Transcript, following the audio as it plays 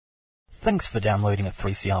Thanks for downloading a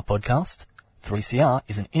 3CR podcast. 3CR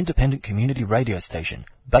is an independent community radio station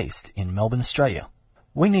based in Melbourne, Australia.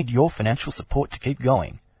 We need your financial support to keep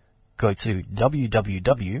going. Go to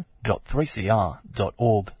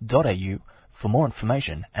www.3cr.org.au for more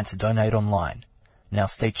information and to donate online. Now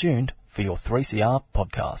stay tuned for your 3CR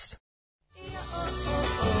podcast.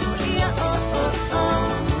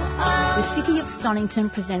 The City of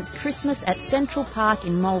Stonington presents Christmas at Central Park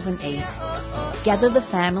in Malvern East. Gather the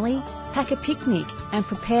family, pack a picnic and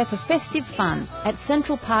prepare for festive fun at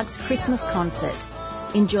Central Park's Christmas concert.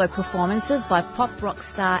 Enjoy performances by pop rock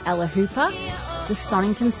star Ella Hooper, the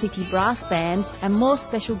Stonington City Brass Band and more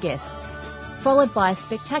special guests, followed by a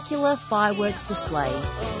spectacular fireworks display.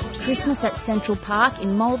 Christmas at Central Park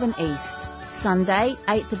in Malvern East, Sunday,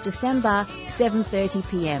 8th of December,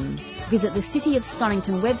 7:30pm. Visit the City of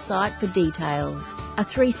Stonington website for details. A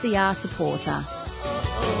 3CR supporter.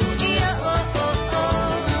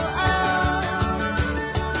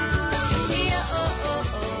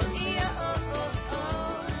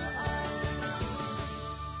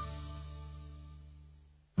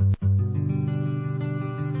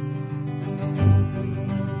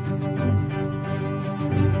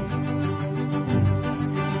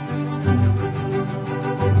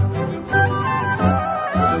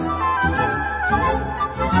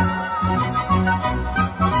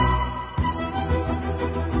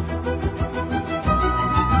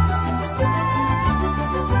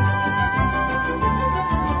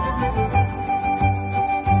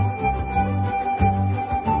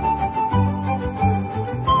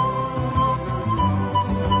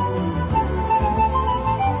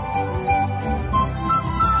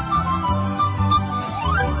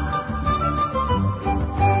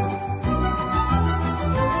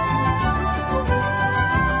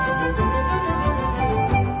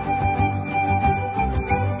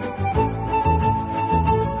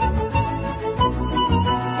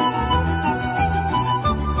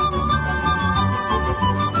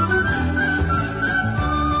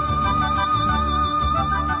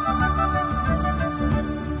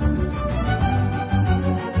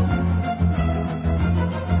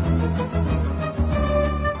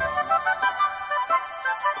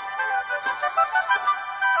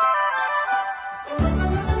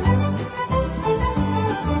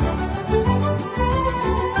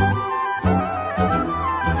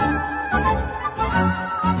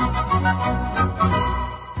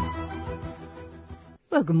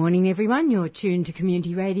 Well, good morning, everyone. You're tuned to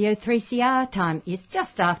Community Radio 3CR. Time is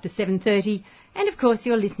just after 7:30. And, of course,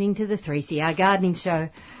 you're listening to the 3CR Gardening Show.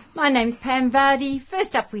 My name's Pam Vardy.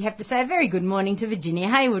 First up, we have to say a very good morning to Virginia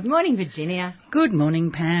Hayward. Morning, Virginia. Good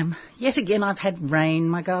morning, Pam. Yet again, I've had rain.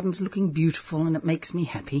 My garden's looking beautiful and it makes me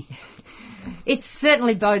happy. It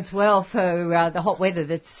certainly bodes well for the hot weather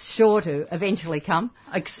that's sure to eventually come.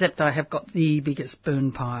 Except I have got the biggest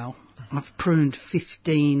burn pile. I've pruned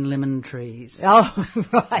 15 lemon trees. Oh,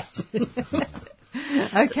 right.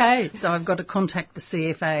 Okay. So I've got to contact the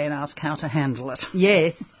CFA and ask how to handle it.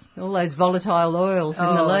 Yes, all those volatile oils in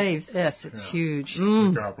the leaves. Yes, it's huge.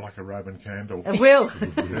 It'll go up like a Roman candle. It will.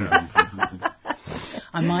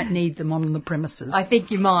 I might need them on the premises. I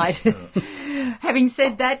think you might. Having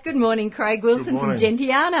said that, good morning, Craig Wilson from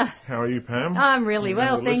Gentiana. How are you, Pam? I'm really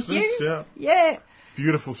well, thank you. Yeah.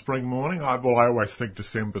 Beautiful spring morning. I always think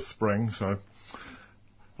December spring, so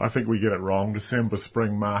I think we get it wrong. December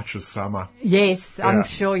spring, March is summer. Yes, I'm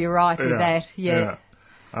sure you're right with that. Yeah.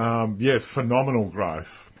 Yes, phenomenal growth.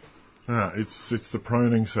 It's the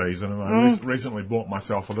pruning season, and I recently bought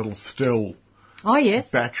myself a little still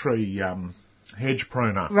battery hedge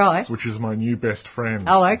pruner, right? Which is my new best friend.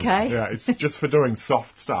 Oh, okay. Yeah, it's just for doing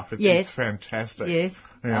soft stuff. It's fantastic. Yes.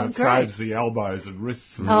 Yeah, it saves the elbows and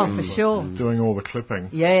wrists. And for sure. Doing all the clipping.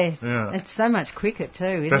 Yes. Yeah. It's so much quicker too,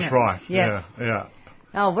 isn't it? That's right. Yeah.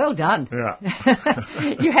 Oh, well done. Yeah.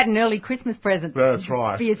 You had an early Christmas present. That's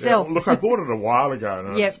right. For yourself. Yeah. Look, I bought it a while ago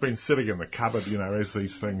and it's been sitting in the cupboard, as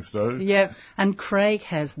these things do. Yep. And Craig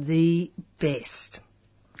has the best.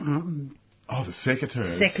 The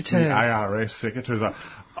secateurs. The ARS secateurs.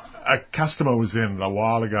 A customer was in a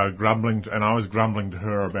while ago grumbling, and I was grumbling to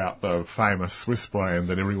her about the famous Swiss brand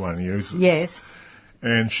that everyone uses. Yes.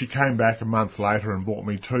 And she came back a month later and bought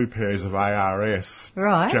me 2 pairs of ARS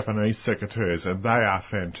Japanese secateurs, and they are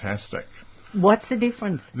fantastic. What's the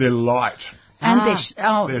difference? They're light. And they're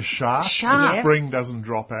sharp. Sharp. The spring doesn't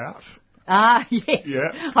drop out. Yes.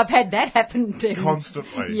 Yeah. I've had that happen too.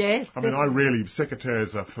 Constantly. Yes. I mean,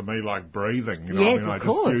 secateurs are for me like breathing. Yes, I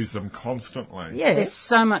just use them constantly. Yes. They're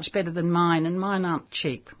so much better than mine, and mine aren't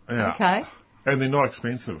cheap. Yeah. Okay. And they're not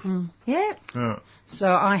expensive. Yeah. So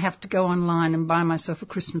I have to go online and buy myself a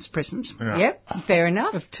Christmas present. Yeah. Yep, fair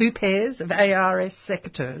enough. Of 2 pairs of ARS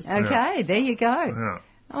secateurs. Okay, there you go. Yeah.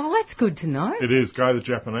 Oh, that's good to know. It is. Go the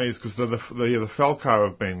Japanese, because the Falco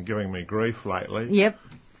have been giving me grief lately.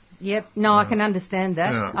 Yep. No, I can understand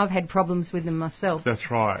that. Yeah. I've had problems with them myself. That's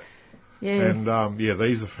right. Yeah. And,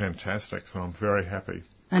 these are fantastic, so I'm very happy.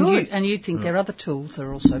 And you think their other tools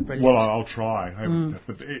are also brilliant. Well, I'll try.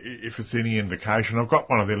 But if it's any indication, I've got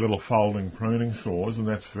one of their little folding pruning saws, and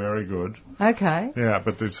that's very good. Okay. Yeah,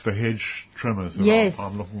 but it's the hedge trimmers that Yes.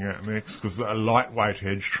 I'm looking at next, because a lightweight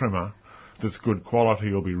hedge trimmer that's good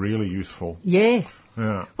quality will be really useful. Yes.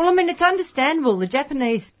 Yeah. Well, I mean, it's understandable. The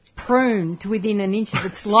Japanese prune to within an inch of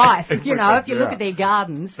its life, if you look at their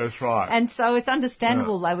gardens. That's right. And so it's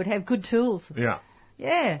understandable they would have good tools. Yeah.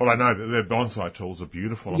 Yeah. Well, I know that their bonsai tools are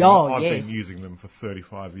beautiful. I've been using them for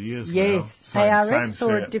 35 years Yes. now. ARS same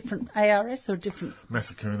or set. a different ARS or a different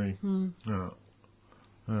Masakuni.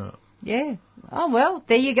 Yeah. Oh, well,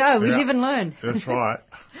 there you go. We live and learn. That's right.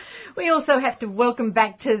 We also have to welcome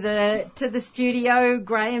back to the studio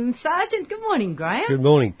Graham Sargent. Good morning, Graham. Good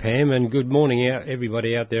morning, Pam, and good morning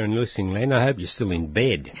everybody out there in listening land. I hope you're still in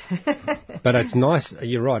bed. But it's nice.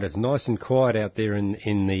 You're right. It's nice and quiet out there in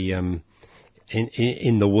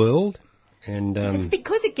the world. And it's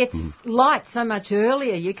because it gets light so much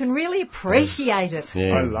earlier. You can really appreciate it.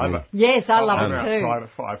 Yeah, I love it. Yes, I love I'm it too. outside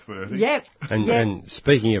at 5:30. Yep. And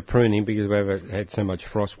speaking of pruning, because we've had so much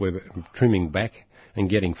frost, we're trimming back and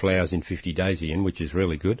getting flowers in 50 days again, which is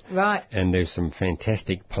really good. Right. And there's some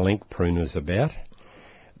fantastic palenque pruners about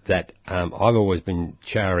that I've always been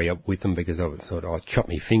chary up with them because I thought I'd chop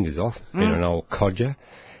my fingers off, being an old codger.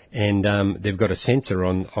 And they've got a sensor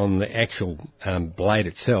on the actual blade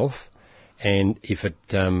itself, and if it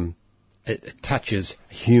touches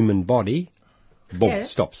human body, boom,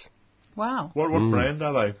 stops. Wow. What brand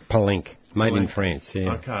are they? Palenque, made in Palenque. France.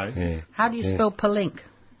 Yeah. Okay. Yeah. How do you spell palenque?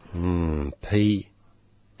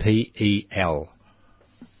 P-E-L.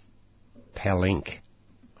 Palenque.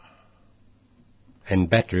 And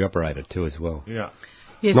battery operated too as well. Yeah.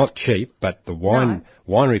 Yes. Not cheap, but the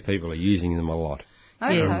winery people are using them a lot.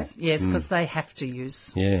 Okay. Yes, because they have to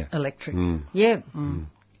use electric. Yeah.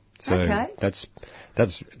 So Okay.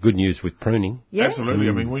 that's good news with pruning. Yeah. Absolutely.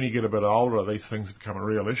 I mean, when you get a bit older, these things become a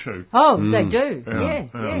real issue. Oh, they do.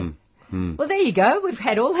 Yeah. Well, there you go. We've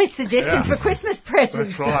had all these suggestions for Christmas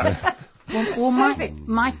presents. That's right. Well,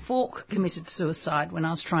 my fork committed suicide when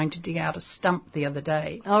I was trying to dig out a stump the other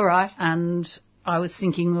day. All right. And I was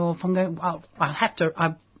thinking, well, if I'm going,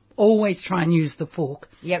 I always try and use the fork.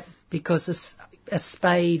 Yep. Because a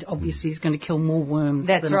spade obviously is going to kill more worms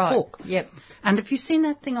than a fork. Yep. And have you seen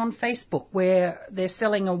that thing on Facebook where they're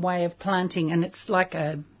selling a way of planting and it's like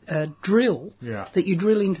a drill that you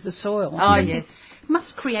drill into the soil? Oh, yes. It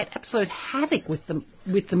must create absolute havoc with the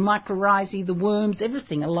mycorrhizae, the worms,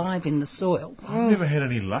 everything alive in the soil. I've never had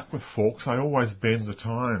any luck with forks. I always bend the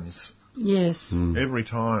tines. Yes. Every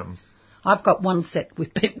time. I've got one set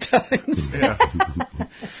with bent tones. Yeah.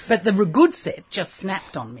 But the good set just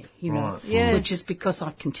snapped on me, you know, Yeah. which is because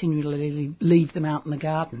I continually leave them out in the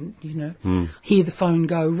garden, you know. Hear the phone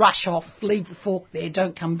go, rush off, leave the fork there,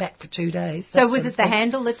 don't come back for 2 days. So was it the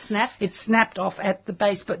handle that snapped? It snapped off at the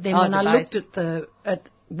base, but then when I looked at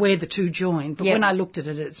where the two joined, but when I looked at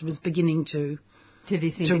it, it was beginning to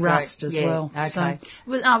rust as well. Okay. So,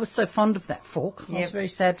 I was so fond of that fork. I was very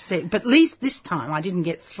sad to see it. But at least this time I didn't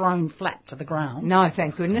get thrown flat to the ground. No,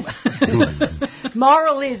 thank goodness.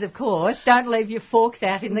 Moral is, of course, don't leave your forks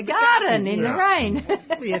out in the garden in the rain.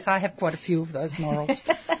 Yes, I have quite a few of those morals,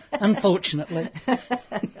 unfortunately.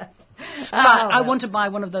 But I want to buy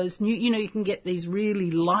one of those new, you can get these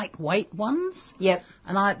really lightweight ones. Yep.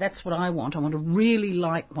 And that's what I want. I want a really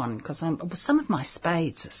light one because some of my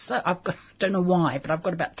spades are don't know why, but I've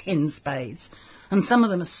got about 10 spades. And some of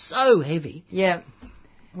them are so heavy. Yep.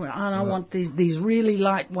 Well, and I want these really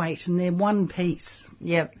lightweight and they're one piece.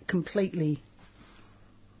 Yep. Completely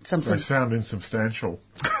something. They sound insubstantial.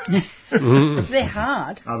 They're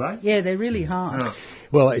hard. Are they? Yeah, they're really hard. Yeah.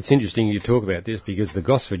 Well, it's interesting you talk about this because the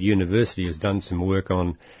Gosford University has done some work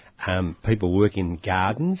on people working in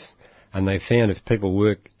gardens, and they found if people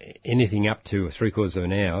work anything up to 3/4 of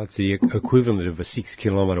an hour, it's the equivalent of a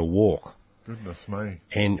 6-kilometre walk. Goodness me.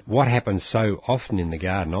 And what happens so often in the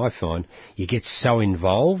garden, I find, you get so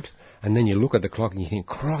involved, and then you look at the clock and you think,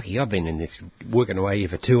 crikey, I've been in this working away here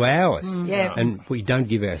for 2 hours. Yeah. And we don't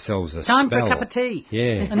give ourselves a Time spell. for a cup of tea.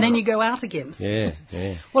 Yeah. And then you go out again. Yeah.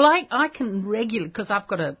 Well, I can regularly, because I've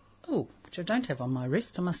got which I don't have on my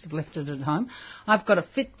wrist, I must have left it at home. I've got a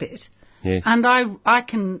Fitbit, Yes.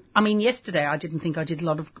 And yesterday I didn't think I did a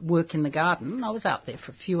lot of work in the garden. I was out there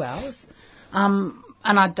for a few hours.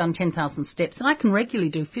 And I'd done 10,000 steps, and I can regularly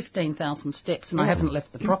do 15,000 steps, and I haven't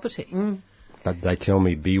left the property. But they tell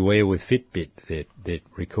me, beware with Fitbit, they're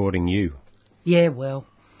recording you. Yeah, well.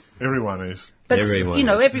 Everyone is. But,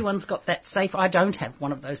 everyone's got that safe. I don't have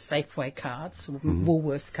one of those Safeway cards, or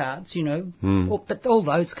Woolworths cards, but all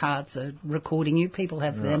those cards are recording you. People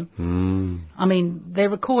have them. I mean, they're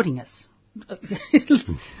recording us.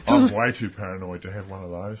 I'm way too paranoid to have one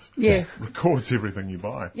of those. Yeah. It records everything you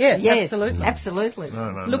buy. Yeah, yes, absolutely. Absolutely.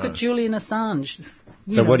 Look at Julian Assange.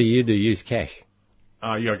 So what do you do? Use cash?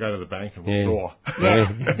 I go to the bank and withdraw. Yeah.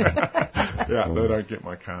 They don't get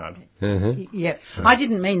my card. Yeah. I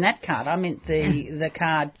didn't mean that card. I meant the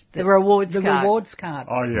card. The rewards card. The rewards card.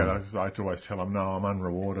 Oh, yeah. I always tell them, no, I'm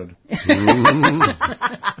unrewarded.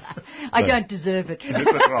 I don't deserve it.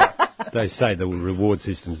 That's right. They say the reward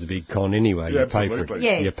system's a big con anyway. Yeah, you pay for it.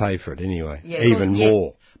 Yes. You pay for it anyway. Yes. Even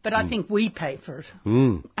more. But I think we pay for it.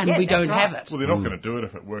 Mm. And we don't have it. Well, they're not going to do it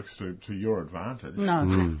if it works to your advantage.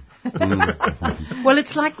 No. Well,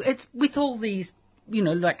 it's with all these,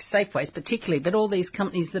 like Safeways particularly, but all these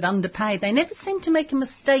companies that underpay, they never seem to make a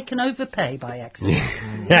mistake and overpay by accident.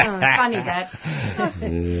 Funny that.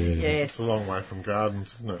 Yes. It's a long way from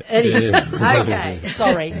gardens, isn't it? It is. Okay.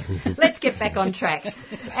 Sorry. Let's get back on track.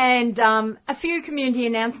 And a few community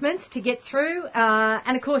announcements to get through.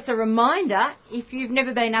 And, of course, a reminder, if you've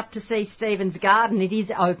never been up to see Stephen's Garden, it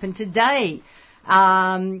is open today.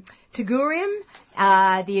 Tugurium.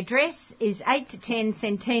 The address is 8 to 10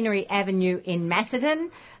 Centenary Avenue in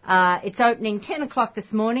Macedon. It's opening 10 o'clock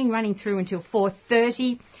this morning, running through until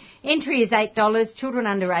 4:30. Entry is $8, children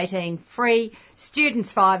under 18 free,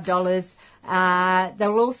 students $5.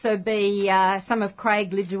 There will also be some of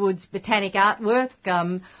Craig Lidgerwood's botanic artwork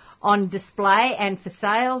on display and for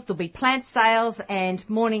sales. There'll be plant sales and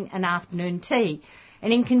morning and afternoon tea.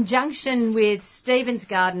 And in conjunction with Stephen's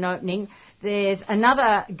Garden opening, there's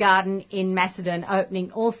another garden in Macedon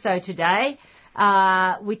opening also today,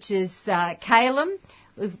 which is Calum.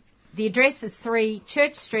 The address is 3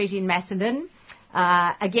 Church Street in Macedon.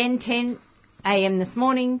 Again, 10 a.m. this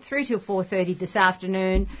morning, through till 4:30 this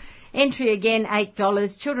afternoon. Entry again,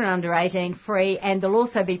 $8, children under 18 free, and there'll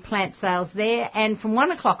also be plant sales there. And from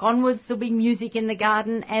 1 o'clock onwards, there'll be music in the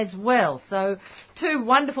garden as well. So 2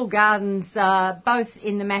 wonderful gardens, both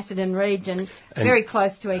in the Macedon region, very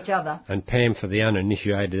close to each other. And Pam, for the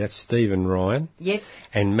uninitiated, that's Stephen Ryan. Yes.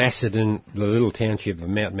 And Macedon, the little township of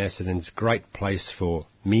Mount Macedon's a great place for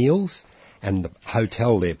meals, and the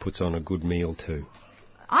hotel there puts on a good meal too.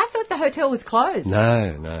 I thought the hotel was closed.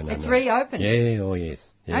 No. It's reopened. Yeah, oh yes.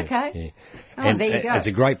 Yeah, okay. Yeah. Oh, and there you go. It's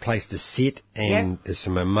a great place to sit, and there's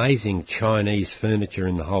some amazing Chinese furniture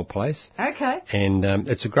in the whole place. Okay. And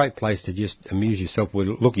it's a great place to just amuse yourself with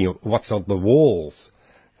looking at what's on the walls.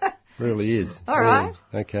 Really is. All right.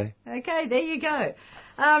 Okay. Okay, there you go.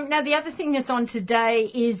 Now, the other thing that's on today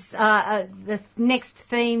is the next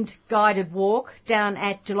themed guided walk down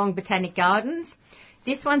at Geelong Botanic Gardens.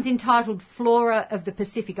 This one's entitled Flora of the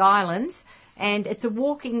Pacific Islands, and it's a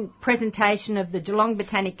walking presentation of the Geelong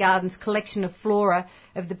Botanic Gardens collection of flora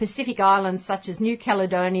of the Pacific Islands, such as New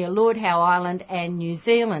Caledonia, Lord Howe Island and New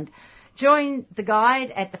Zealand. Join the guide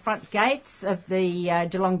at the front gates of the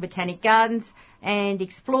Geelong Botanic Gardens and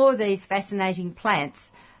explore these fascinating plants.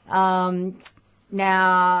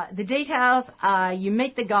 Now, the details are you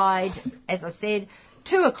meet the guide, as I said,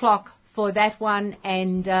 2 o'clock for that one,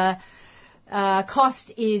 and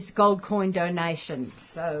cost is gold coin donation.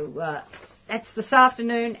 So that's this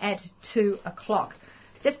afternoon at 2 o'clock.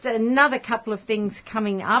 Just another couple of things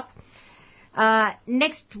coming up.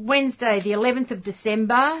 Next Wednesday, the 11th of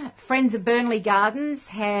December, Friends of Burnley Gardens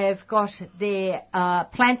have got their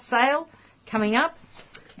plant sale coming up.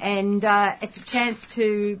 And it's a chance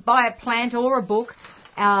to buy a plant or a book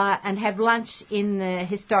and have lunch in the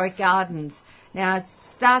historic gardens. Now, it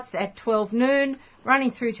starts at 12 noon,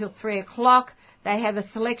 running through till 3 o'clock. They have a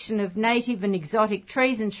selection of native and exotic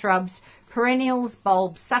trees and shrubs, perennials,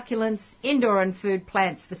 bulbs, succulents, indoor and food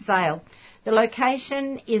plants for sale. The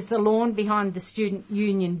location is the lawn behind the Student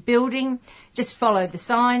Union building. Just follow the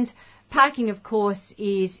signs. Parking, of course,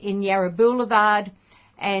 is in Yarra Boulevard.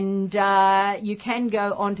 And you can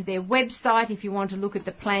go onto their website if you want to look at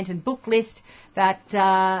the plant and book list. But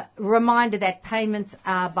reminder that payments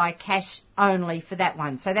are by cash only for that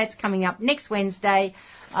one. So that's coming up next Wednesday,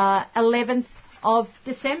 11th of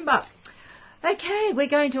December. Okay, we're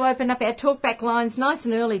going to open up our talkback lines nice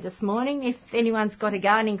and early this morning. If anyone's got a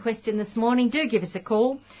gardening question this morning, do give us a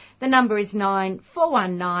call. The number is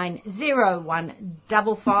 9419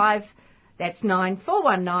 0155. That's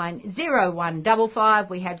 94190155.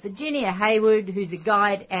 We have Virginia Hayward, who's a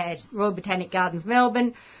guide at Royal Botanic Gardens,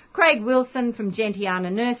 Melbourne, Craig Wilson from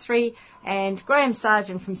Gentiana Nursery, and Graham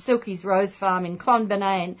Sargent from Silky's Rose Farm in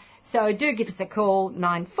Clonburnane. So do give us a call,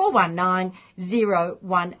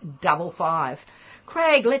 94190155.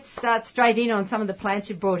 Craig, let's start straight in on some of the plants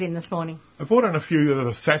you brought in this morning. I brought in a few of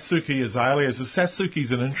the Satsuki azaleas. The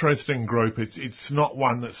Satsuki's an interesting group. It's not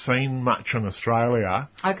one that's seen much in Australia.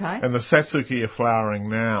 Okay. And the Satsuki are flowering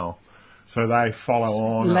now. So they follow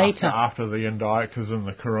on later after the Indicas and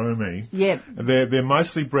the Kurumi. Yep. They're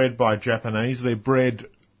mostly bred by Japanese. They're bred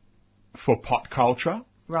for pot culture.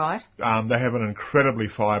 Right. They have an incredibly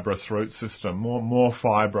fibrous root system, more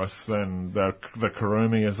fibrous than the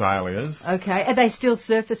Kurumi azaleas. Okay. Are they still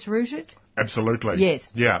surface rooted? Absolutely. Yes.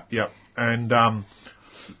 Yeah. And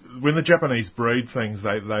when the Japanese breed things,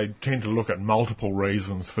 they tend to look at multiple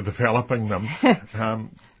reasons for developing them.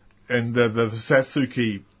 And the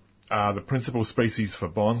Satsuki are the principal species for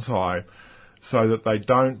bonsai, so that they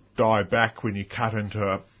don't die back when you cut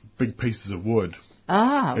into big pieces of wood.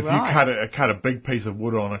 If you cut a big piece of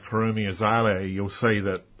wood on a Kurumi azalea, you'll see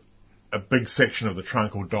that a big section of the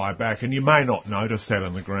trunk will die back, and you may not notice that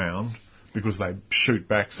in the ground because they shoot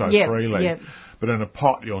back so freely. Yep. But in a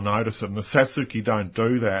pot, you'll notice it, and the Satsuki don't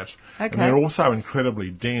do that. Okay. And they're also incredibly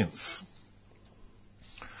dense,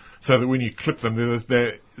 so that when you clip them,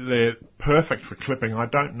 they're perfect for clipping. I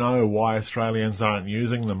don't know why Australians aren't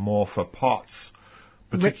using them more for pots,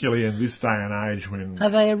 particularly in this day and age when are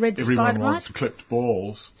they a red everyone spider wants mite? clipped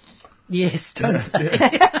balls. Yes, don't they?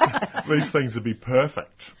 These things would be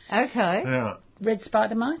perfect. Okay. Yeah. Red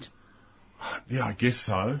spider mite? Yeah, I guess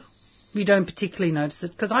so. You don't particularly notice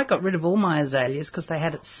it, because I got rid of all my azaleas because they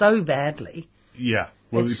had it so badly. Yeah.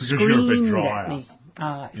 Well, it because you're a bit screamed drier. at me.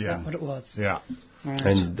 Is that what it was? Yeah. Right.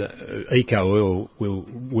 And eco oil will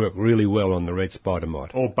work really well on the red spider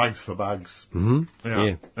mite. Or bugs for bugs. Mm-hmm.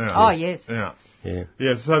 Yeah. Oh, yes. Yeah. Yeah.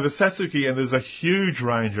 Yeah, so the Satsuki, and there's a huge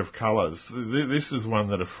range of colours. This is one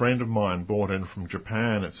that a friend of mine bought in from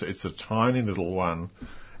Japan. It's a tiny little one,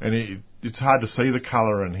 and it's hard to see the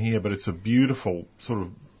colour in here, but it's a beautiful sort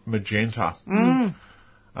of magenta. And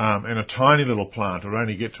a tiny little plant. It'll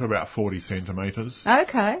only get to about 40 centimetres.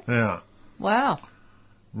 Okay. Yeah. Wow.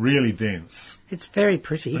 Really dense. It's very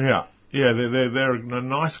pretty. Yeah. Yeah, they're a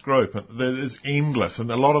nice group. There's endless, and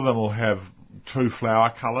a lot of them will have 2 flower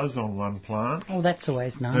colours on one plant. Oh, that's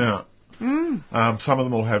always nice. Yeah. Some of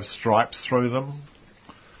them will have stripes through them.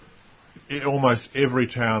 Almost every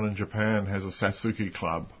town in Japan has a Satsuki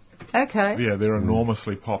club. Okay. Yeah, they're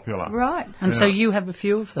enormously popular. Right. And so you have a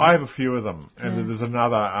few of them? I have a few of them. And there's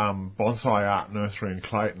another bonsai art nursery in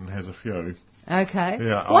Clayton has a few. Okay.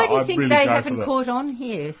 Yeah, Why do you I think really they go haven't for caught on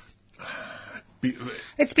here?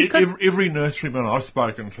 It's because every nurseryman I've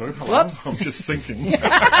spoken to, I'm just thinking,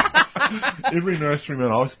 every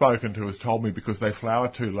nurseryman I've spoken to has told me because they flower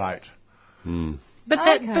too late.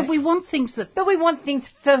 But we want things that... But we want things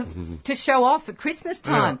to show off at Christmas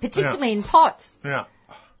time, particularly in pots. Yeah.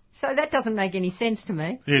 So that doesn't make any sense to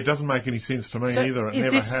me. Yeah, it doesn't make any sense to me either. It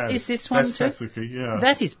never has. Is this one That's too? Satsuki, yeah.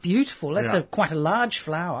 That is beautiful. That's quite a large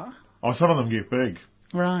flower. Oh, some of them get big.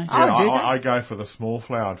 Right. Yeah, Oh, do they? I go for the small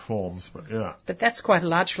flowered forms, but yeah. But that's quite a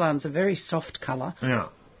large flower and it's a very soft colour. Yeah.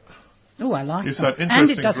 Oh, I like It's that. an And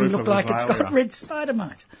it interesting doesn't group look of like it's azalea. got red spider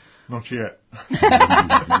mite. Not yet.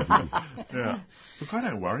 Yeah. Look, I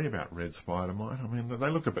don't worry about red spider mite. I mean, they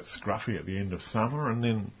look a bit scruffy at the end of summer, and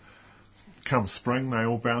then come spring, they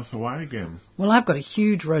all bounce away again. Well, I've got a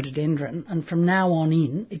huge rhododendron, and from now on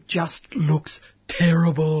in, it just looks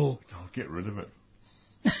terrible. I'll get rid of it.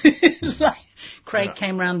 Like, Craig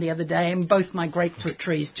came round the other day, and both my grapefruit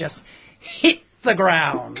trees just hit the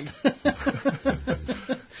ground.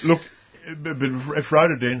 Look, if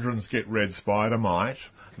rhododendrons get red spider mite,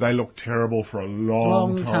 they look terrible for a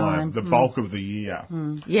long time. The bulk of the year.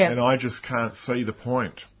 Yeah. And I just can't see the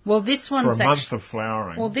point. Well, this For one's a month of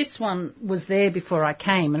flowering. Well, this one was there before I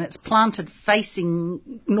came, and it's planted facing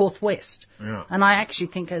northwest. Yeah. And I actually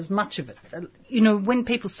think as much of it. You know, when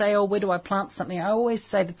people say, oh, where do I plant something, I always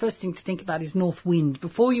say the first thing to think about is north wind.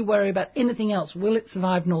 Before you worry about anything else, will it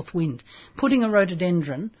survive north wind? Putting a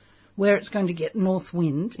rhododendron where it's going to get north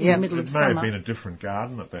wind in the middle of summer. It may have been a different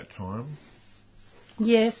garden at that time.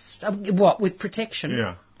 Yes. What, with protection?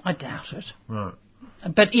 Yeah. I doubt it. Right.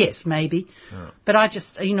 But yes, maybe. Yeah. But I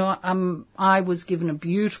just, I was given a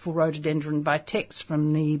beautiful rhododendron by Tex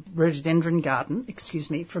from the Rhododendron Garden,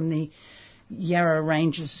 from the Yarra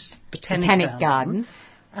Ranges Botanic Garden.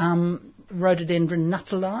 Rhododendron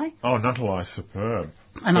Nuttallii. Oh, Nuttallii is superb.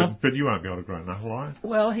 But you won't be able to grow Nuttallii.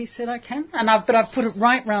 Well, he said I can. But I've put it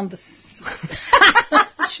right round the...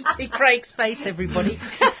 should see Craig's face, everybody.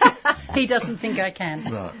 He doesn't think I can.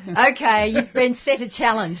 No. Okay, you've been set a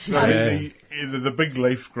challenge. The big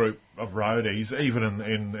leaf group of roadies, even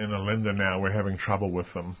in Olinda now, we're having trouble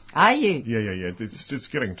with them. Are you? Yeah. It's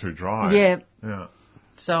getting too dry. Yeah.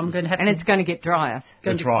 So I'm going to have And to... it's going to get drier.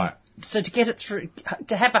 That's right. So to get it through,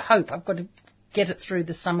 to have a hope, I've got to get it through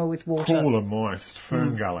the summer with water. Cool and moist,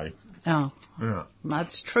 fern gully. Oh, Yeah.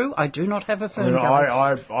 that's true. I do not have a fern I, mean,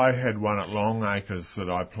 gully. I had one at Long Acres that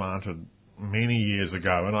I planted many years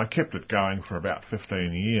ago, and I kept it going for about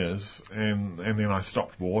 15 years, and then I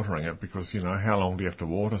stopped watering it because, how long do you have to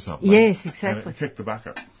water something? Yes, And exactly. it kicked the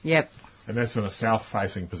bucket. Yep. And that's in a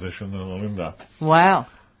south-facing position in Olinda. Wow.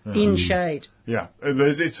 In shade. Yeah,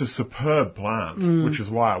 it's a superb plant, which is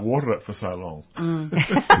why I watered it for so long.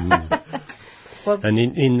 And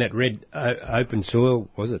in that red open soil,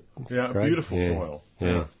 was it? Yeah, Craig? beautiful soil.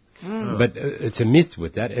 Yeah. But it's a myth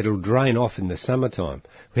with that. It'll drain off in the summertime.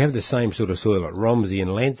 We have the same sort of soil at Romsey and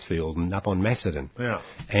Lancefield and up on Macedon. Yeah.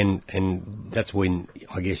 And that's when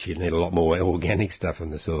I guess you need a lot more organic stuff in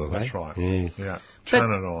the soil. That's eh? right. Yes. Yeah.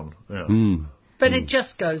 Turn it on. Yeah. But it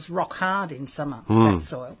just goes rock hard in summer, that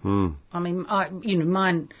soil. I mean,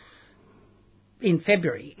 mine in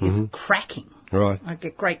February is cracking. Right. I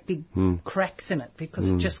get great big cracks in it because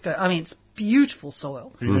it just goes... I mean, it's beautiful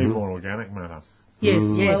soil. You need more organic matter. Yes,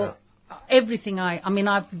 well, everything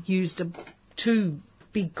I've used 2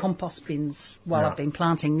 big compost bins while I've been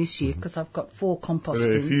planting this year because I've got 4 compost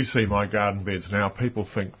bins. If you see my garden beds now, people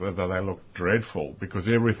think that they look dreadful because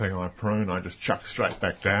everything I prune, I just chuck straight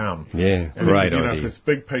back down. Yeah, And great if, idea. if it's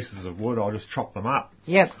big pieces of wood, I'll just chop them up.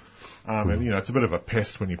 Yep. And, it's a bit of a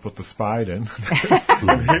pest when you put the spade in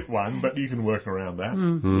and hit one, but you can work around that.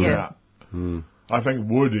 Yeah. I think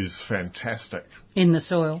wood is fantastic. In the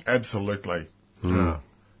soil. Absolutely. Yeah.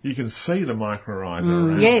 You can see the mycorrhiza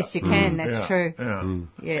around Yes, it. you can. That's true. Yeah.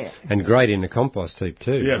 Yeah. And great in the compost heap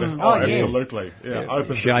too. Yeah, yes. absolutely. Yeah.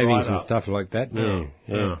 Opens it Shavings right and up. stuff like that.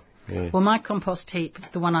 Yeah. Well, my compost heap,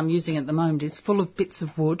 the one I'm using at the moment, is full of bits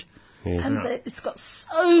of wood. And it's got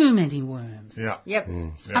so many worms. Yeah. Yep.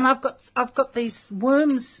 And I've got these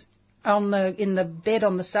worms in the bed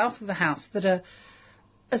on the south of the house that are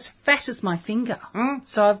as fat as my finger.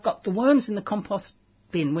 So I've got the worms in the compost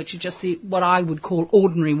bin, which are just what I would call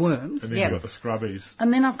ordinary worms. And then you've got the scrubbies.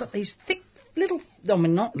 And then I've got these thick little,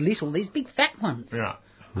 not little, these big fat ones. Yeah.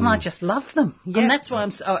 And I just love them. Yeah. And that's why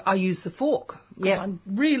I use the fork. Because I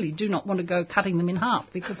really do not want to go cutting them in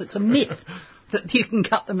half because it's a myth that you can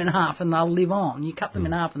cut them in half and they'll live on. You cut them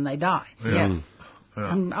in half and they die. Yeah.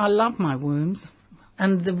 And I love my worms.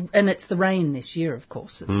 And it's the rain this year, of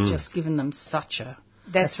course. It's just given them such a...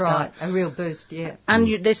 That's start. right. A real boost, yeah.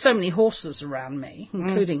 And there's so many horses around me,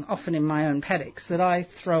 including often in my own paddocks, that I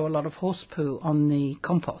throw a lot of horse poo on the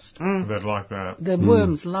compost. They'd like that. The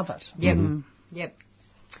worms love it. Yep. Yep.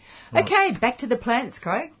 Okay, back to the plants,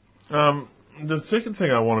 Craig. The second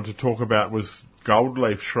thing I wanted to talk about was gold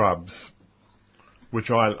leaf shrubs, which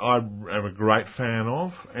I am a great fan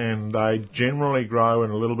of, and they generally grow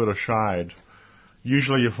in a little bit of shade.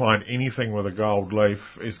 Usually you find anything with a gold leaf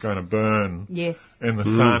is going to burn Yes. in the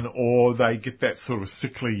sun, or they get that sort of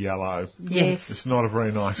sickly yellow. Yes. It's not a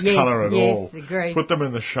very nice Yes, colour at yes, all. agreed. Put them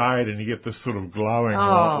in the shade and you get this sort of glowing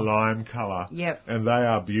lime colour. Yep. And they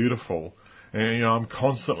are beautiful. And, I'm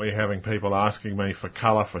constantly having people asking me for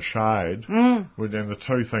colour for shade, and the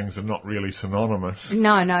two things are not really synonymous.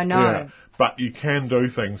 No. Yeah. But you can do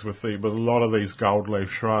things with a lot of these gold leaf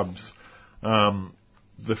shrubs.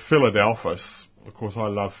 The Philadelphus, of course I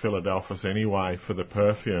love Philadelphus anyway for the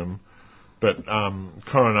perfume, but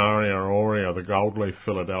Coronaria aurea, the gold leaf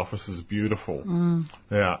Philadelphus, is beautiful.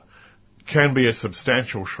 Yeah. Can be a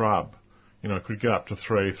substantial shrub. It could get up to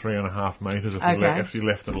 3.5 metres if you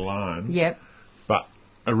left it alone. Yep. But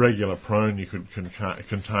a regular prune, you could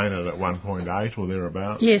contain it at 1.8 or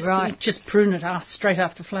thereabouts. Yes, Right. you just prune it straight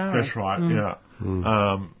after flowering. That's right,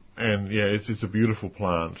 yeah. It's a beautiful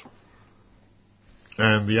plant.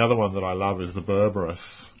 And the other one that I love is the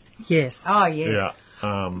Berberis. Yes. Oh, yes. Yeah.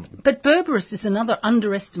 But Berberis is another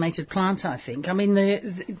underestimated plant, I think. I mean,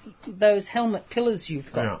 those helmet pillars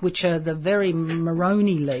you've got, which are the very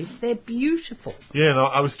maroni leaf, they're beautiful. Yeah, and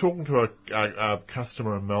I was talking to a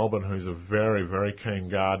customer in Melbourne who's a very, very keen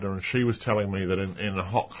gardener, and she was telling me that in a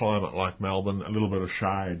hot climate like Melbourne, a little bit of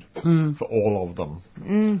shade for all of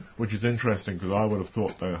them, which is interesting because I would have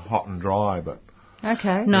thought they're hot and dry, but...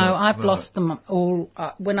 Okay. No, I've lost them all.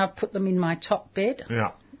 When I've put them in my top bed,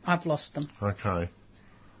 I've lost them. Okay.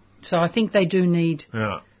 So I think they do need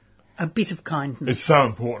Yeah. a bit of kindness. It's so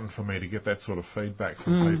important for me to get that sort of feedback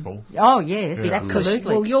from people. Oh, yes, Yeah.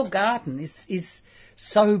 absolutely. Well, your garden is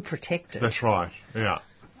so protected. That's right, yeah.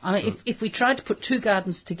 I mean, if we tried to put two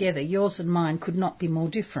gardens together, yours and mine could not be more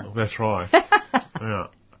different. That's right. Yeah.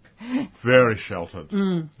 Very sheltered.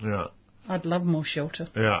 Yeah. I'd love more shelter.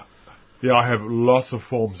 Yeah. Yeah, I have lots of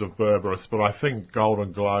forms of Berberis, but I think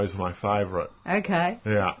Golden Glow's my favourite. Okay.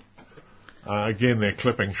 Yeah. Again, they're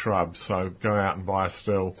clipping shrubs, so go out and buy a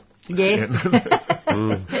still. Yes.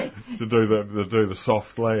 to do the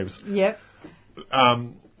soft leaves. Yep.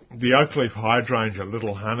 The oak leaf hydrangea,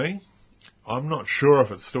 Little Honey, I'm not sure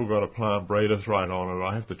if it's still got a plant breeders rate on it.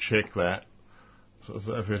 I have to check that. So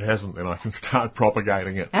if it hasn't, then I can start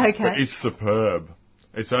propagating it. Okay. But it's superb.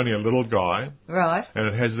 It's only a little guy. Right. And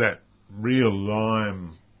it has that real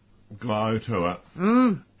lime glow to it.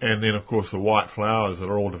 And then, of course, the white flowers that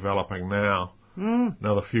are all developing now.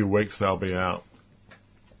 Another few weeks they'll be out.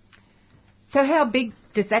 So how big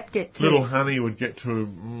does that get to? Little Honey would get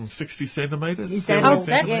to 60 centimetres. Is that 70 all? That's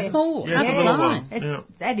centimetres. small. Yeah, it's a That's little fine. one. Yeah.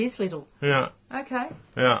 That is little. Yeah. Okay.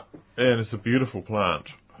 Yeah. And it's a beautiful plant.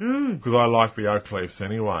 Because I like the oak leaves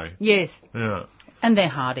anyway. Yes. Yeah. And they're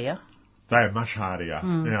hardier. They are much hardier.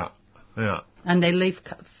 Yeah. Yeah. And their leaf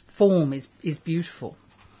form is beautiful.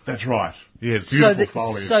 That's right. Yeah, it's beautiful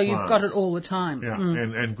foliage So you've plants. got it all the time. Yeah,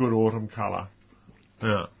 and good autumn colour.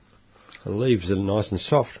 Yeah. The leaves are nice and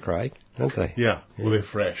soft, Craig, aren't they? Yeah, well, they're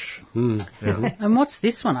fresh. And what's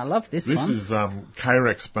this one? I love this one. This is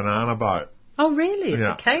Carex banana boat. Oh, really? It's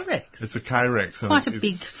Yeah. a Carex. It's a Carex. Quite a it's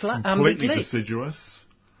big completely leaf. deciduous.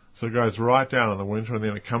 So it goes right down in the winter, and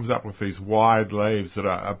then it comes up with these wide leaves that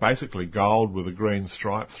are basically gold with a green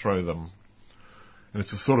stripe through them. And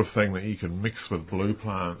it's the sort of thing that you can mix with blue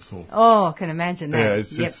plants. Or Oh, I can imagine that.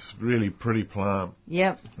 yeah, it's really pretty plant.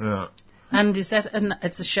 Yep. Yeah. And is that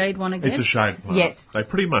it's a shade one again? It's a shade plant. Yes. They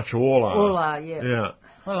pretty much all are. All are, yeah. Yeah.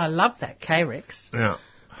 Well, I love that Carex. Yeah.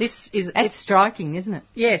 This is That's striking, isn't it?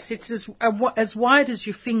 yes, it's as wide as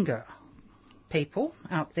your finger, people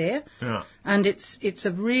out there, Yeah. and it's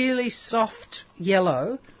a really soft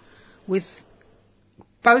yellow with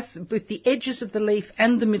the edges of the leaf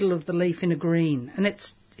and the middle of the leaf in a green, and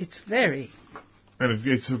it's very. And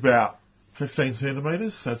it's about 15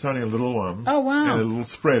 centimetres, so it's only a little one. Oh, wow. And it'll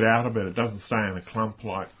spread out a bit. It doesn't stay in a clump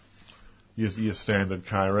like your standard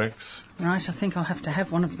Carex. Right, I think I'll have to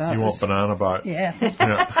have one of those. You want banana boat. Yeah.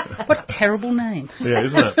 Yeah. What a terrible name. Yeah,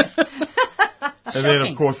 isn't it? And then,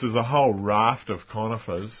 of course, there's a whole raft of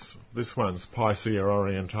conifers. This one's Picea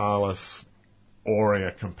orientalis,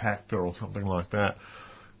 aurea compacta, or something like that.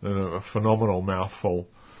 A phenomenal mouthful.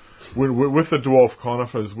 With the dwarf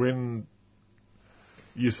conifers, when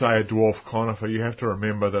you say a dwarf conifer, you have to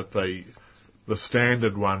remember that the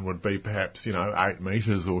standard one would be perhaps, 8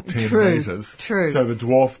 metres or 10 metres. True. So the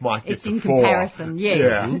dwarf might get It's to in 4. comparison,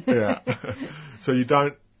 yes. Yeah, yeah. So you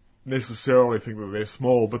don't necessarily think that they're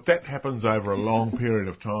small, but that happens over a long period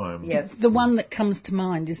of time. Yep. The one that comes to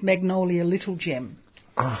mind is Magnolia Little Gem.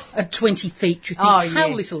 At 20 feet, you think, Oh, how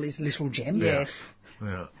yes. little is Little Gem? Yes.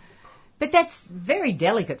 Yeah. But that's very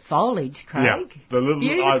delicate foliage, Craig. Yeah, the little.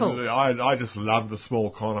 Beautiful. I just love the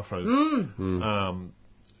small conifers. And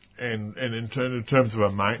in terms of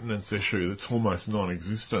a maintenance issue, it's almost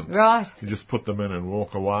non-existent. Right. You just put them in and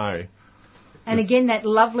walk away. And again, that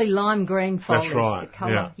lovely lime green foliage. That's right, The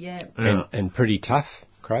colour. Yeah. Yeah. And pretty tough,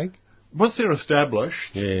 Craig. Once they're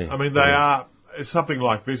established, Yeah. I mean, they are. Something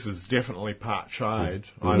like this is definitely part shade.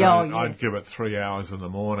 I'd give it 3 hours in the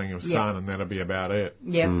morning of sun, and that'd be about it.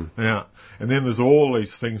 Yeah. Yeah, and then there's all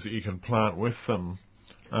these things that you can plant with them,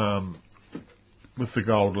 with the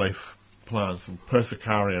gold leaf plants, and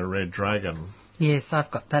Persicaria red dragon. Yes, I've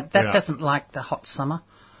got that. That Yeah. doesn't like the hot summer.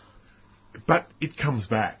 But it comes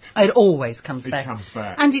back. It always comes It back. comes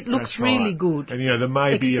back. And it looks That's really right. good. And, there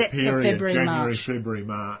may be a Except for period, February, January, March. February,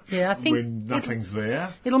 March, Yeah, I think when nothing's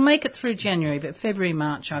there. It'll make it through January, but February,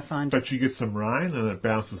 March, I find. But you get some rain and it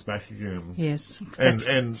bounces back again. Yes.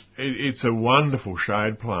 And it's a wonderful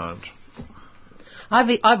shade plant.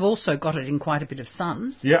 I've also got it in quite a bit of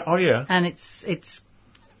sun, Yeah, oh yeah. and it's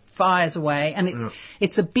fires away, and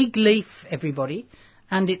it's a big leaf, everybody,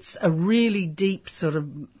 and it's a really deep sort of,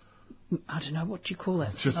 I don't know, what do you call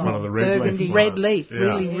that? It's just one of the red burgundy. leaf Red plants. leaf, Yeah.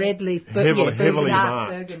 really red leaf. Heavily burgundy. Dark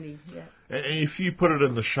marked. burgundy. Yeah. And if you put it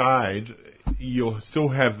in the shade, you'll still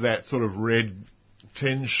have that sort of red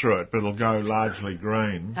tinge through it, but it'll go largely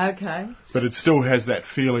green. Okay. But it still has that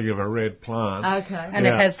feeling of a red plant. Okay. And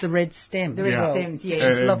Yeah. it has the red stems. The red as well. stems, yes.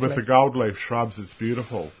 It's And lovely. with the gold leaf shrubs, it's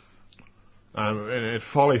beautiful. And at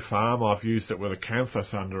Folly Farm, I've used it with a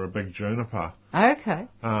canthus under a big juniper Okay.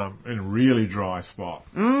 in a really dry spot.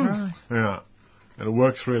 Right. Yeah. And it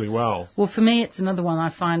works really well. Well, for me, it's another one I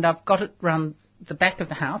find I've got it round the back of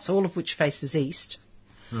the house, all of which faces east,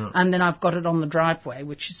 and then I've got it on the driveway,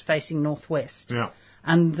 which is facing northwest. Yeah.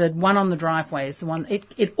 And the one on the driveway is the one.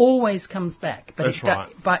 It always comes back, but That's right.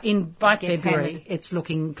 By gets February hammered. it's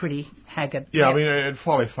looking pretty haggard. Yeah, I mean, at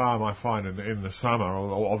Folly Farm, I find in the summer,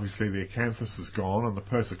 obviously the acanthus is gone and the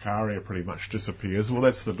persicaria pretty much disappears. Well,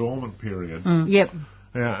 that's the dormant period. Yep.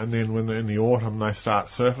 Yeah, and then when in the autumn they start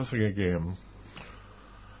surfacing again.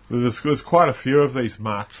 There's quite a few of these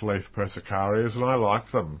marked leaf persicarias, and I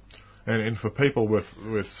like them. And for people with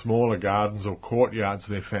smaller gardens or courtyards,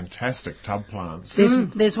 they're fantastic tub plants.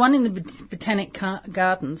 There's one in the Botanic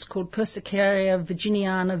Gardens called Persicaria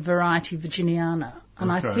virginiana variety virginiana,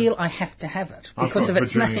 and Okay. I feel I have to have it I've because got of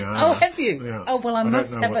its name. Virginiana. Oh, have you? Yeah. Oh, well, I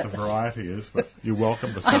must don't know have what it. the variety is, but you're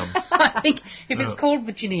welcome to some. I think if it's called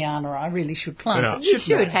virginiana, I really should plant Yeah. it. You shouldn't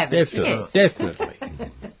should I? have it. Definitely, Yes.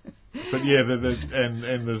 definitely. But yeah,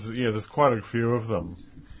 there's quite a few of them,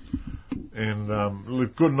 and a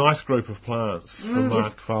good, nice group of plants for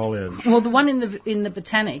marked foliage. Well, the one in the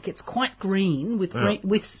Botanic, it's quite green with Yeah.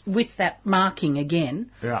 with that marking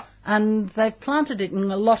again, Yeah, and they've planted it in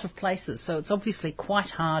a lot of places, so it's obviously quite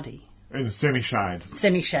hardy. in semi-shade.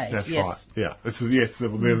 Semi-shade, That's yes. right. Yeah, this is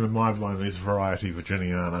in my line is variety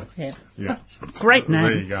virginiana. Yeah. Yeah, Great name.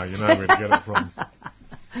 there you go. You know where to get it from.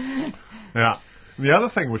 Yeah. The other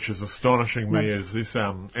thing which is astonishing me is this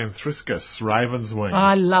Anthriscus ravenswing,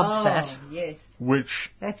 I love that. Yes.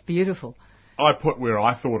 which That's beautiful. I put where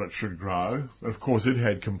I thought it should grow. Of course, it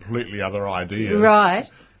had completely other ideas. Right.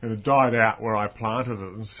 And it died out where I planted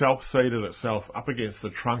it and self-seeded itself up against the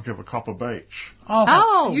trunk of a copper beech. Oh,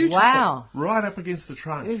 Oh, beautiful. wow. Right up against the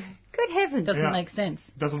trunk. Good heavens. Doesn't Yeah. make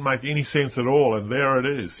sense. Doesn't make any sense at all, and there it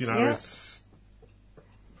is. You know, Yeah. it's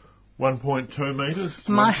 1.2 metres,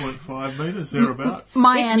 My- 1.5 metres, thereabouts.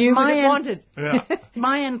 My Knew what it wanted. Yeah,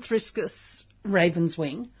 my Anthriscus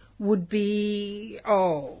ravenswing would be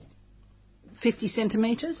 50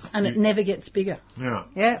 centimetres, and it never gets bigger. yeah,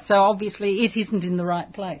 Yeah. So obviously it isn't in the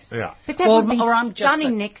right place. yeah. But that Or- would be or I'm just stunning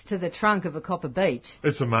so- next to the trunk of a copper beech.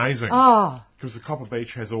 It's amazing. Oh, Because the copper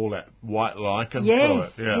beech has all that white lichen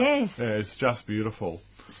Yes, to it. Yeah. yes. Yeah, it's just beautiful.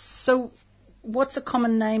 So what's a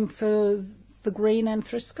common name for the green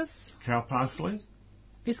Anthriscus? Cow parsley?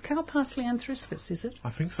 Is cow parsley Anthriscus, is it?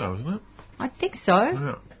 I think so, isn't it? I think so.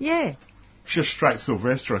 Yeah. Yeah. It's just straight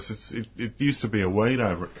sylvestris. It used to be a weed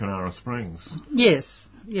over at Canara Springs. Yes,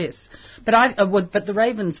 yes. But but the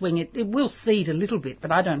ravenswing, it will seed a little bit,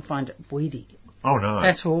 but I don't find it weedy Oh, no.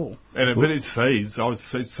 at all. But it seeds.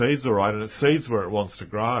 It seeds all right, and it seeds where it wants to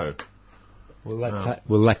grow. Will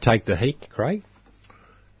that take the heat, Craig?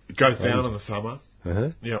 It goes down in the summer. Uh-huh.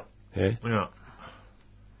 Yep. Yeah. Yeah.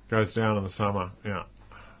 Goes down in the summer. Yeah.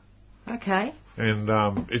 Okay. And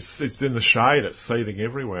it's in the shade. It's seeding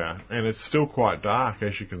everywhere, and it's still quite dark,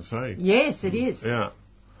 as you can see. Yes, it is. Yeah.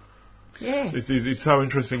 Yeah. It's so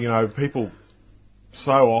interesting. You know, people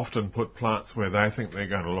so often put plants where they think they're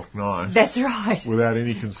going to look nice. That's right. Without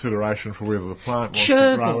any consideration for whether the plant wants to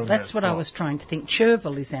grow Chervil, in that's that what I spot. was trying to think.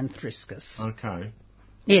 Chervil is Anthriscus. Okay.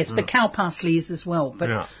 Yes, but cow parsley is as well. But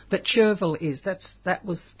Yeah. but chervil is. That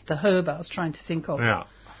was the herb I was trying to think of. Yeah.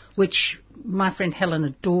 Which my friend Helen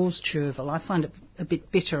adores chervil. I find it a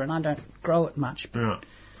bit bitter and I don't grow it much. But Yeah.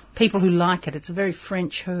 people who like it, it's a very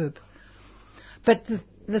French herb. But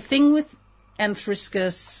the thing with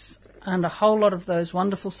Anthriscus and a whole lot of those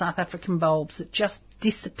wonderful South African bulbs that just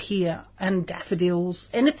disappear, and daffodils,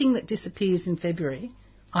 anything that disappears in February,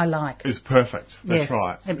 I like. It's perfect. That's yes,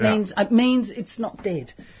 right. It Yeah. means it's not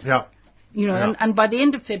dead. Yeah. You know, Yeah. and by the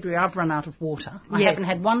end of February, I've run out of water. I Yes. haven't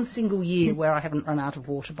had one single year where I haven't run out of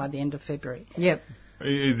water by the end of February. Yep.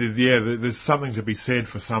 Yeah, there's something to be said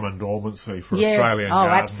for summer dormancy for Yeah. Australian Oh,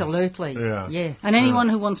 gardens. absolutely. Yeah. Yes. And anyone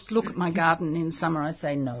who wants to look at my garden in summer, I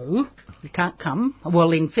say no, you can't come.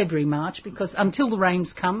 Well, in February, March, because until the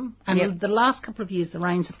rains come, and Yep. the last couple of years the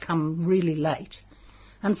rains have come really late,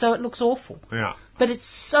 and so it looks awful. Yeah. But it's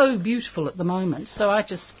so beautiful at the moment, so I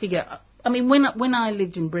just figure, I mean, when I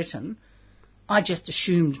lived in Britain, I just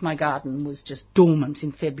assumed my garden was just dormant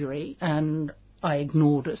in February, and I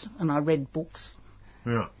ignored it, and I read books.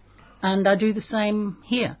 Yeah. And I do the same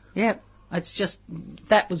here. Yep. It's just,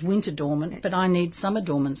 that was winter dormant, but I need summer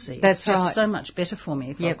dormancy. That's it's just right. so much better for me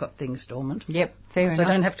if Yep. I've got things dormant. Yep. Fair So I enough.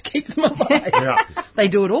 don't have to keep them alive. Yeah. They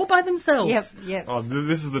do it all by themselves. Yep. Yep. Oh,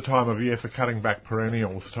 this is the time of year for cutting back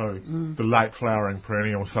perennials too. The late flowering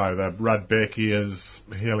perennials, so the Rudbeckias,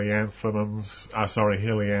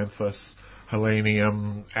 Helianthus,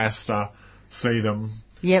 Helenium, Aster, Sedum,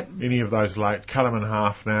 Yep. any of those late, cut them in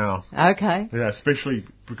half now. Okay. Yeah, especially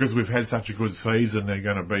because we've had such a good season, they're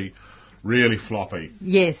going to be really floppy.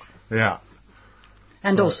 Yes. Yeah.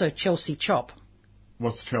 And also Chelsea chop.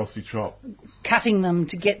 What's Chelsea chop? Cutting them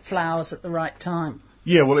to get flowers at the right time.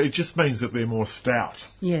 Yeah, well, it just means that they're more stout.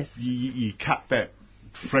 Yes. You cut that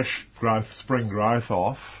fresh growth, spring growth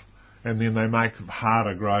off, and then they make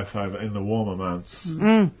harder growth over in the warmer months.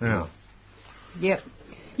 Yeah. Yep.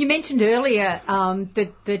 You mentioned earlier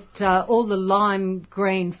that all the lime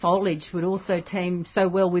green foliage would also team so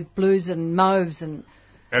well with blues and mauves and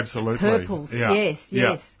absolutely purples. Yeah.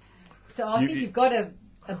 Yes. So I think you've got a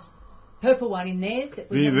purple one in there.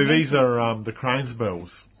 These are the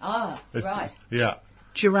cranesbills. Right. Yeah.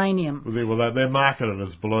 Geranium. Well, they're marketed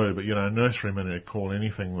as blue, but nurserymen would call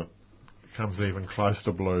anything that comes even close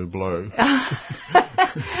to blue. They're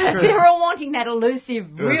all wanting that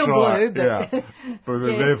elusive real right, blue, but but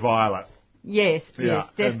yes. They're violet. Yes,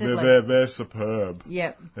 definitely. And they're superb.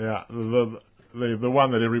 Yep. Yeah. The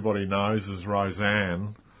one that everybody knows is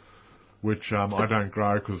Roseanne, which I don't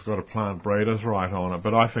grow because it's got a plant breeder's right on it.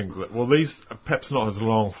 But I think that these are perhaps not as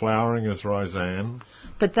long flowering as Roseanne.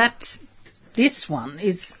 But this one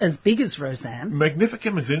is as big as Roseanne.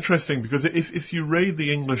 Magnificum is interesting because if you read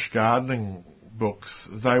the English gardening books,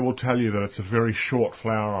 they will tell you that it's a very short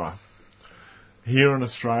flowerer. Here in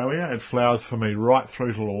Australia, it flowers for me right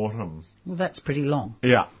through till autumn. Well, that's pretty long.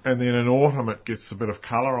 Yeah, and then in autumn it gets a bit of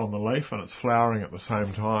colour on the leaf and it's flowering at the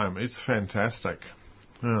same time. It's fantastic.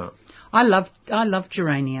 Yeah. I love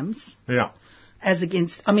geraniums. Yeah. I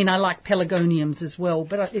like pelargoniums as well,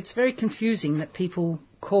 but it's very confusing that people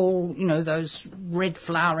call, those red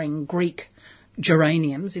flowering Greek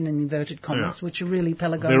geraniums in inverted commas, which are really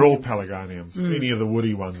pelargoniums. They're all pelargoniums. Any of the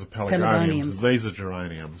woody ones are pelargoniums. These are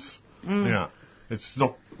geraniums. Yeah. It's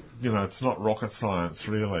not, it's not rocket science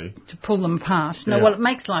really. To pull them apart. No, well, it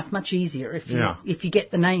makes life much easier if you get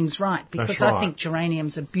the names right, because That's right. I think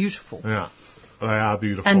geraniums are beautiful. Yeah, they are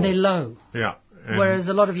beautiful. And they're low. Yeah. Whereas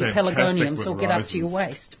a lot of your pelargoniums will get up to your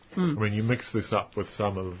waist. When you mix this up with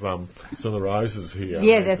some of the roses here,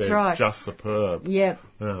 that's they're right. just superb. Yep.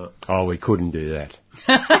 Yeah. Oh, we couldn't do that.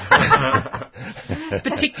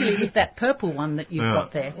 Particularly with that purple one that you've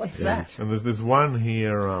got there. What's that? And there's one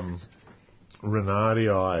here,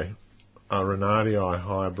 Renardii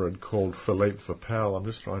hybrid called Philippe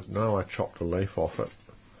Vipel. I chopped a leaf off it.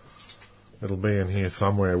 It'll be in here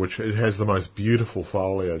somewhere, which it has the most beautiful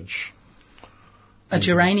foliage. A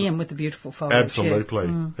geranium with the beautiful foliage. Absolutely,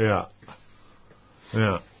 yeah.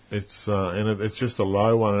 It's it's just a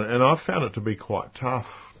low one, and I've found it to be quite tough.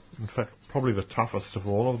 In fact, probably the toughest of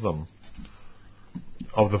all of them,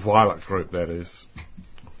 of the violet group, that is.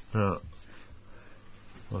 Yeah.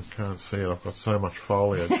 I can't see it. I've got so much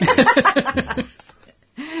foliage.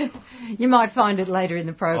 You might find it later in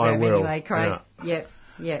the program I will, anyway, Craig. Yeah.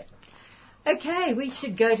 Yep. Okay, we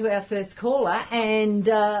should go to our first caller, and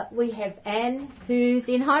we have Anne, who's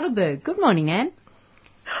in Heidelberg. Good morning, Anne.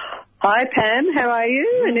 Hi, Pam. How are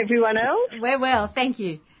you and everyone else? We're well, thank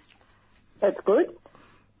you. That's good.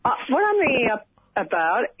 What I'm ringing up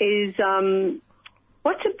about is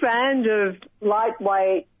what's a brand of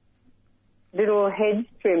lightweight little hedge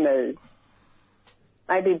trimmers?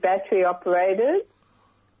 Maybe battery operated?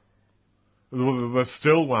 The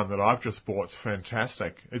still one that I've just bought's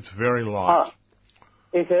fantastic. It's very light.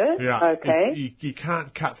 Oh, is it? Yeah. Okay. You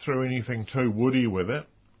can't cut through anything too woody with it.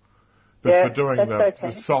 But for doing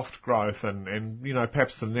the soft growth and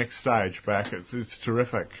perhaps the next stage back, it's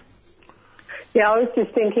terrific. Yeah, I was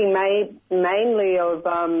just thinking mainly of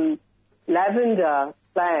lavender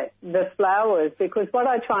plant, the flowers, because what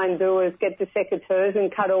I try and do is get the secateurs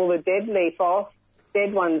and cut all the dead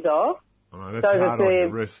ones off. Oh, that's hard on your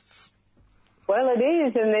wrists. Well, it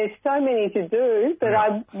is, and there's so many to do, but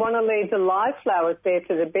I want to leave the live flowers there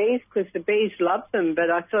for the bees because the bees love them, but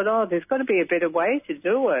I thought, there's got to be a better way to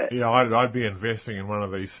do it. Yeah, I'd be investing in one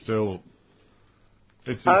of these still.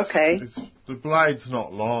 Okay. The blade's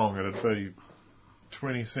not long, it'd be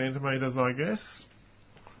 20 centimetres, I guess.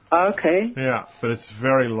 Okay. Yeah, but it's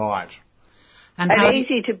very light. And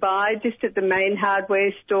easy to buy just at the main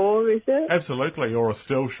hardware store, is it? Absolutely, or a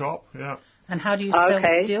still shop, yeah. And how do you spell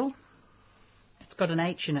still? It's got an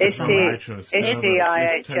H in it. S-D-I-H-L.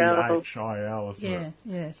 S-T-I-H-L, isn't it?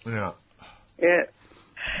 Yes. Yeah.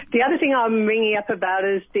 The other thing I'm ringing up about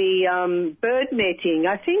is the bird netting.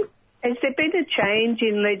 I think, has there been a change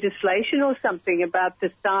in legislation or something about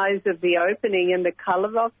the size of the opening and the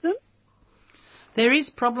colour of them? There is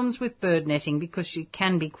problems with bird netting because it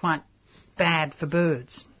can be quite bad for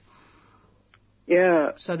birds.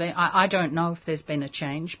 Yeah. So I don't know if there's been a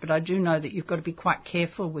change, but I do know that you've got to be quite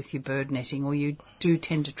careful with your bird netting, or you do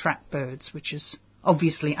tend to trap birds, which is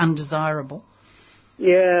obviously undesirable.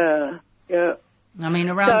 Yeah. I mean,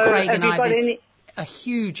 around Craig and I, there's a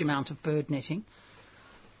huge amount of bird netting.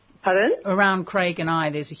 Pardon? Around Craig and I,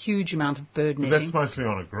 there's a huge amount of bird But netting. that's mostly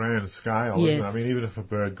on a grand scale, Yes. isn't it? I mean, even if a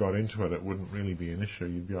bird got into it, it wouldn't really be an issue.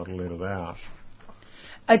 You'd be able to let it out.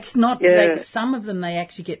 It's not, Yeah. some of them they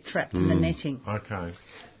actually get trapped in the netting. Okay.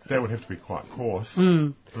 That would have to be quite coarse.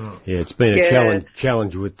 Mm. Yeah, it's been a Yeah.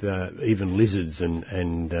 challenge with even lizards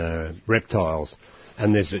and reptiles,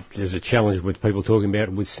 and there's a challenge with people talking about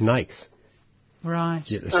it with snakes. Right,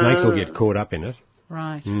 Yeah, the snakes will get caught up in it.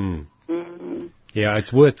 right. Yeah,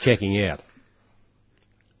 it's worth checking out.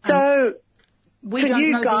 So, We could don't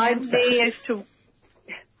you know the guide answer. me as to...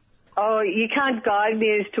 Oh, you can't guide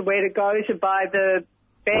me as to where to go to buy the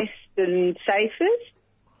best and safest?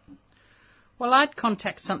 Well, I'd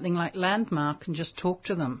contact something like Landmark and just talk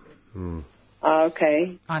to them, Oh,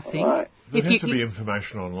 okay. I think. Right. There'd have to be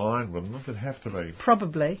information online, wouldn't it? There'd have to be.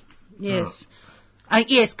 Probably, yes.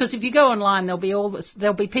 Yes, because if you go online,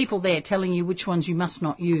 there'll be people there telling you which ones you must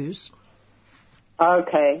not use.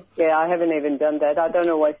 Okay. Yeah, I haven't even done that. I don't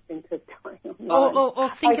always think of going online. Or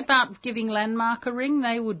think about giving Landmark a ring.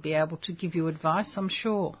 They would be able to give you advice, I'm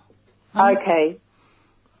sure. Okay.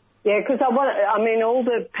 Yeah, because all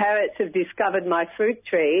the parrots have discovered my fruit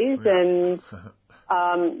trees and,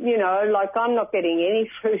 I'm not getting any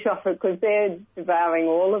fruit off it because they're devouring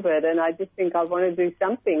all of it, and I just think I want to do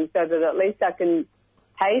something so that at least I can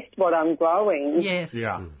taste what I'm growing. Yes.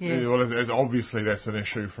 Yeah. Yes. Well, obviously that's an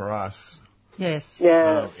issue for us. Yes.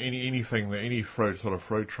 Yeah. Any fruit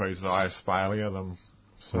trees, I espalier them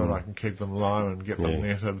so that I can keep them low and get them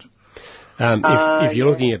netted. If you're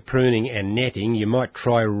looking at pruning and netting, you might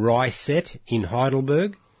try Ryset in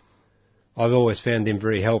Heidelberg. I've always found them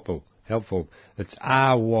very helpful. It's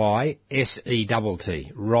RYSETT,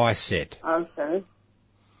 Ryset. Okay. It's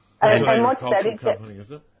an And what's that? agricultural company,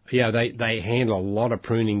 is it? Yeah, they handle a lot of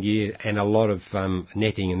pruning gear and a lot of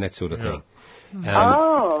netting and that sort of thing.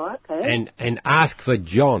 Okay. And ask for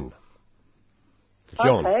John.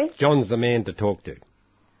 John. Okay. John's the man to talk to.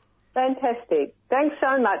 Fantastic. Thanks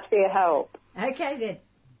so much for your help. Okay, then.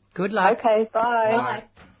 Good luck. Okay, bye. Bye.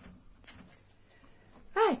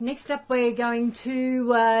 Right, next up we're going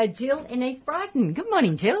to Jill in East Brighton. Good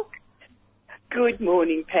morning, Jill. Good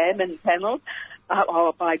morning, Pam and panel.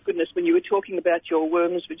 Oh, my goodness, when you were talking about your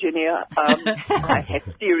worms, Virginia, I had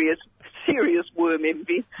serious worm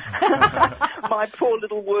envy. My poor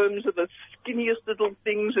little worms are the skinniest little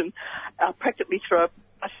things, and I practically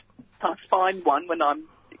I find one when I'm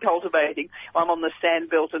cultivating. I'm on the sand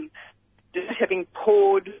belt and just having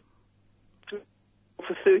poured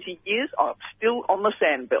for 30 years, I'm still on the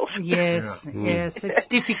sand belt. Yes, yes, it's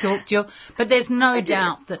difficult, Jill. But there's no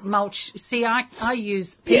doubt that mulch... See, I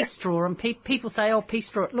use pea straw, and people say, oh, pea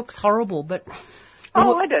straw, it looks horrible, but...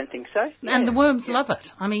 I don't think so. And the worms love it.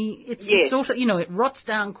 I mean, it's sort of, it rots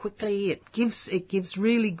down quickly, it gives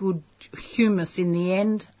really good humus in the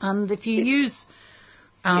end, and if you use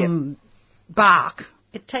bark...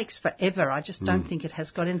 It takes forever. I just don't think it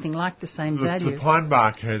has got anything like the same value. The pine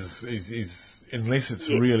bark is unless it's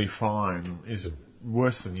really fine, is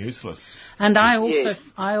worse than useless. And I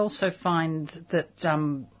also find that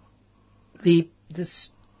the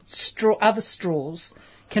other straws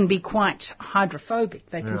can be quite hydrophobic.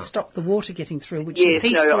 They can stop the water getting through, which the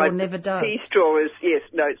pea straw never does. Pea straw is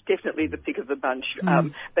it's definitely the pick of the bunch.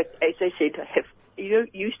 But as I said, I have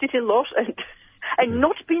used it a lot and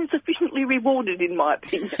not been sufficiently rewarded, in my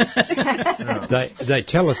opinion. They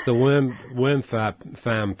tell us, the worm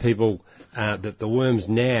farm people, that the worms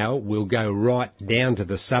now will go right down to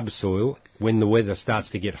the subsoil when the weather starts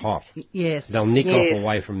to get hot. Yes. They'll nick off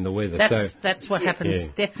away from the weather. That's what happens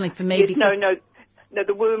definitely for me. Yes, no,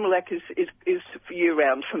 the worm lack is for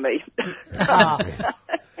year-round for me.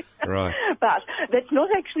 Right. But that's not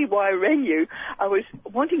actually why I rang you. I was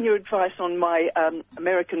wanting your advice on my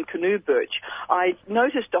American canoe birch. I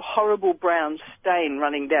noticed a horrible brown stain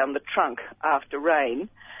running down the trunk after rain,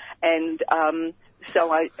 and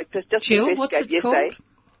so I just Jill, what's it yesterday. called?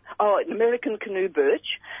 Oh, an American canoe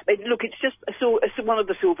birch. Look, it's just it's one of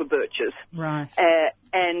the silver birches. Right.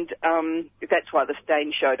 And that's why the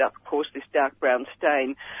stain showed up, of course, this dark brown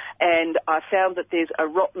stain. And I found that there's a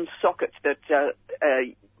rotten socket that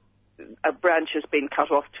a branch has been cut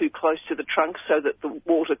off too close to the trunk so that the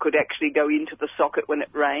water could actually go into the socket when it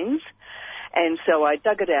rains. And so I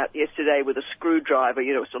dug it out yesterday with a screwdriver,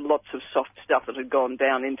 so lots of soft stuff that had gone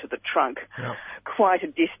down into the trunk, quite a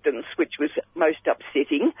distance, which was most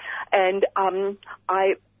upsetting. And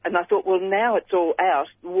I thought, well, now it's all out,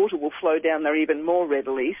 the water will flow down there even more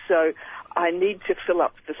readily, so I need to fill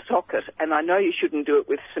up the socket, and I know you shouldn't do it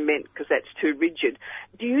with cement because that's too rigid.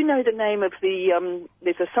 Do you know the name of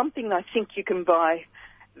there's something I think you can buy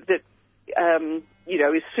that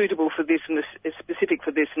is suitable for this and is specific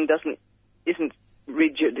for this and isn't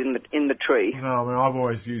rigid in the tree. No, I mean, I've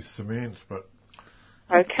always used cement, but...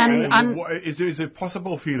 Okay. Is it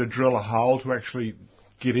possible for you to drill a hole to actually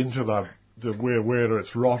get into where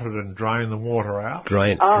it's rotted and drain the water out?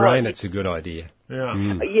 Drain, it's a good idea. Yeah.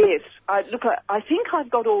 Yes. I think I've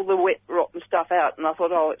got all the wet, rotten stuff out, and I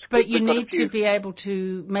thought, it's good. But you need to be able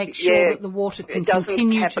to make sure that the water can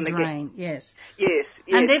continue to drain. Again. Yes. Yes.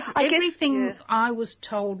 And everything I was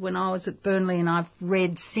told when I was at Burnley, and I've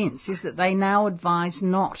read since, is that they now advise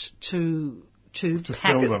not to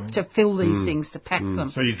fill these things, to pack them.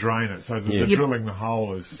 So you drain it, so the drilling the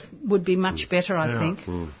hole would be much better, I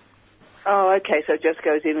think. Oh, okay, so it just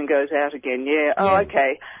goes in and goes out again, yeah. Oh,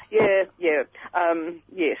 okay. Yeah.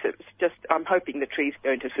 Yes, it's just, I'm hoping the tree's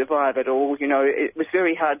going to survive it all. It was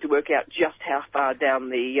very hard to work out just how far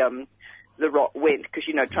down the rot went, because,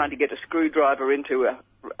 trying to get a screwdriver into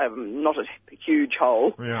not a huge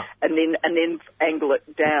hole, and then angle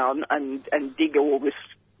it down and dig all this.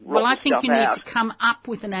 Well, I think you need to come up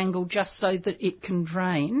with an angle just so that it can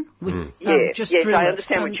drain. Yes, I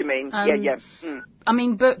understand what you mean. I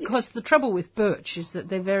mean, because the trouble with birch is that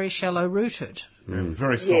they're very shallow-rooted. It's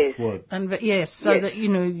very soft wood. And that,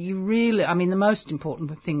 you really... I mean, the most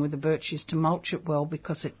important thing with the birch is to mulch it well,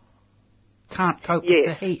 because it can't cope with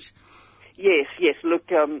the heat. Yes.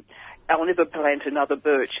 Look, I'll never plant another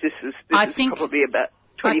birch. This is probably about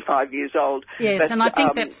 25 years old. Yes, but, and I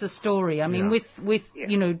think that's the story. I mean, with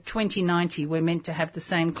 2090, we're meant to have the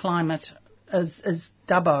same climate as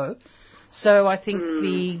Dubbo. So I think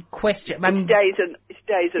the question...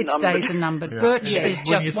 Days are numbered. Birch is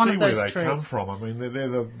just one of those trees. Where they come from, I mean, they're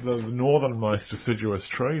the northernmost deciduous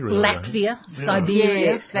tree, really. Latvia,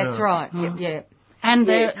 Siberia. Yes, that's right. Yeah. And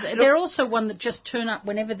they're also one that just turn up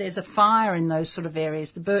whenever there's a fire in those sort of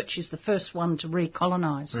areas. The birch is the first one to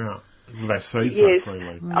recolonise. Yeah. Less seeds,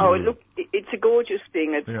 freely. Oh, look, it's a gorgeous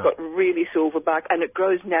thing. It's got really silver bark, and it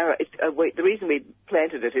grows narrow. The reason we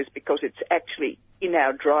planted it is because it's actually in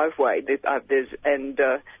our driveway.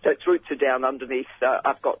 So its roots are down underneath.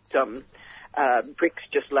 I've got bricks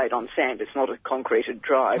just laid on sand. It's not a concreted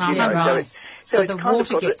drive. Right. So the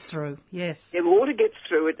water gets through. Yes. The water gets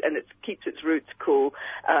through it, and it keeps its roots cool,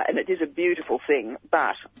 and it is a beautiful thing.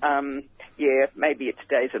 But maybe its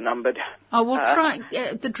days are numbered. Oh, we'll try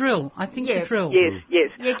the drill. I think the drill. Yes.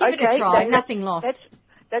 Yeah, give it a try. Nothing lost.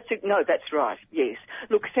 That's right. Yes.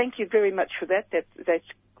 Look, thank you very much for that. That's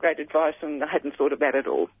great advice, and I hadn't thought about it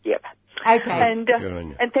all. Yep. Okay.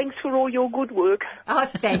 And thanks for all your good work. Oh,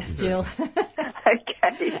 thanks, Jill.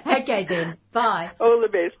 Okay. Okay then. Bye. All the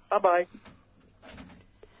best. Bye-bye.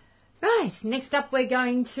 Right. Next up, we're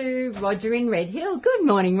going to Roger in Red Hill. Good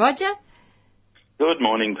morning, Roger. Good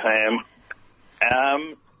morning, Pam.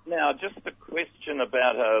 Now, just a question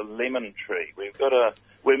about a lemon tree.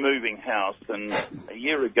 We're moving house, and a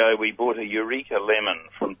year ago we bought a Eureka lemon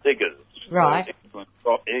from Diggers. Right.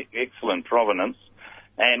 Excellent provenance.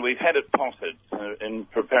 And we've had it potted in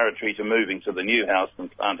preparatory to moving to the new house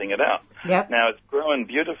and planting it out. Yep. Now, it's grown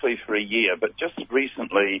beautifully for a year, but just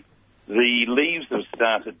recently the leaves have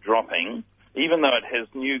started dropping. Even though it has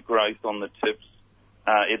new growth on the tips,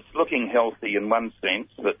 it's looking healthy in one sense,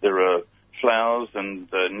 that there are flowers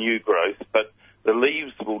and new growth, but the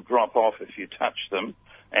leaves will drop off if you touch them,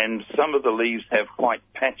 and some of the leaves have white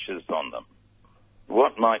patches on them.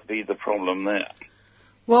 What might be the problem there?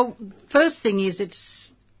 Well, first thing is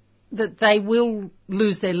it's that they will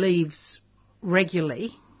lose their leaves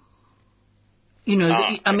regularly.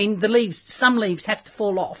 I mean, some leaves have to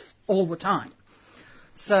fall off all the time.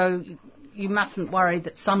 So you mustn't worry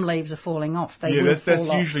that some leaves are falling off. They will fall off.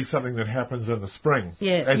 That's usually something that happens in the spring.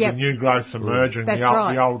 Yes. As the new growths emerge and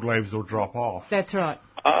right. the old leaves will drop off. That's right.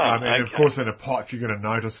 Of course, in a pot, you're going to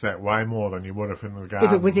notice that way more than you would if in the garden.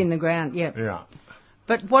 If it was in the ground, yeah. Yeah.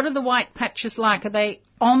 But what are the white patches like? Are they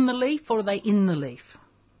on the leaf or are they in the leaf?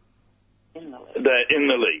 They're in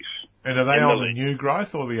the leaf. And are they on the new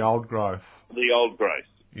growth or the old growth? The old growth.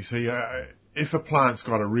 You see, if a plant's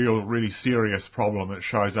got a really serious problem, it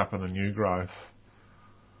shows up in the new growth.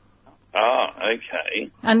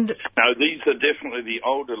 Okay. And now, these are definitely the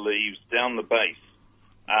older leaves down the base.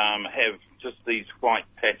 Have just these white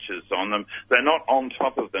patches on them. They're not on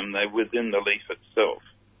top of them, they're within the leaf itself.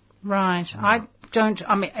 Right. I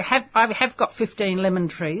have got 15 lemon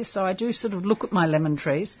trees, so I do sort of look at my lemon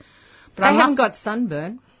trees. But I haven't got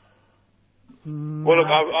sunburn. Well, look,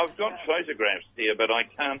 I've got photographs here, but I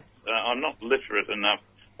can't, I'm not literate enough,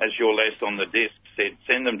 as your lass on the desk said,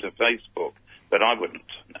 send them to Facebook. but I wouldn't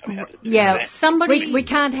know how to do Yeah, that. we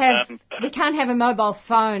can't have a mobile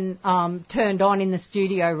phone turned on in the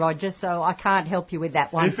studio, Roger. So I can't help you with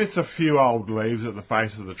that one. If it's a few old leaves at the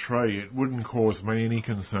base of the tree, it wouldn't cause me any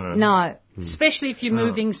concern. No. Especially if you're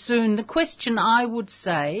moving soon. The question I would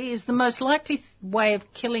say is the most likely way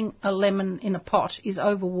of killing a lemon in a pot is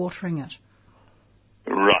overwatering it.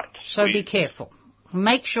 Right. So be careful.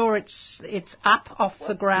 Make sure it's up off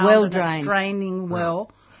the ground, Well and drained. it's draining well,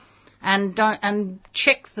 and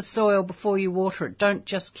check the soil before you water it. Don't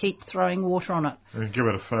just keep throwing water on it. And give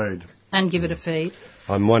it a feed. And give it a feed.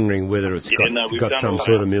 I'm wondering whether it's we've got done some all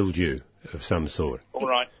sort that. of mildew of some sort. All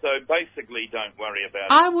right, so basically don't worry about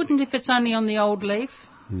it. I wouldn't if it's only on the old leaf.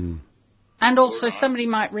 And also somebody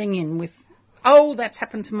might ring in with, oh, that's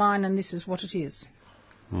happened to mine and this is what it is.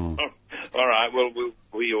 Oh, all right, well,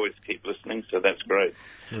 we always keep listening, so that's great.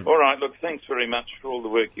 All right, look, thanks very much for all the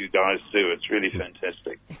work you guys do. It's really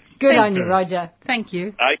fantastic. Good on you, Roger. Thank you.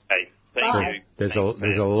 Okay, thank Bye. you. There's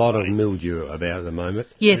a lot of mildew about at the moment.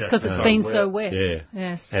 Yes, because it's been wet. so wet. Yeah.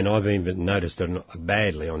 Yes. And I've even noticed it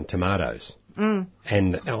badly on tomatoes. And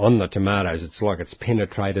on the tomatoes, it's like it's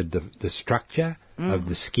penetrated the structure of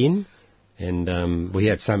the skin. And we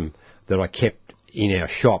had some that I kept in our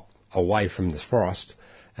shop away from the frost,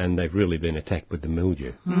 and they've really been attacked with the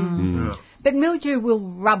mildew. But mildew will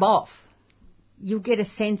rub off. You'll get a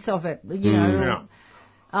sense of it, you know.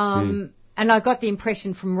 And I got the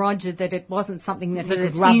impression from Roger that it wasn't something that he could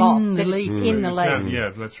it's rub in off. the that leaf. It's in the leaf.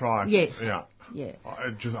 Yeah, that's right. Yes. Yeah. Yeah.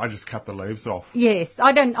 I just cut the leaves off. Yes.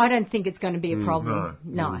 I don't think it's going to be a problem.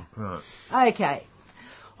 No. Okay.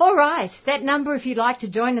 All right. That number, if you'd like to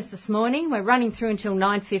join us this morning, we're running through until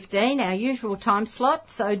 9:15, our usual time slot.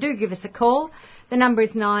 So do give us a call. The number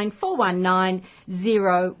is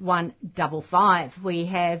 94190155. We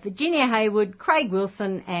have Virginia Hayward, Craig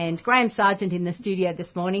Wilson and Graham Sargent in the studio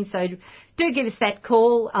this morning, so do give us that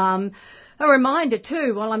call. A reminder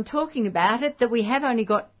too, while I'm talking about it, that we have only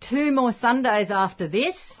got 2 more Sundays after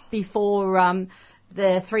this before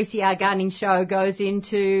the 3CR Gardening Show goes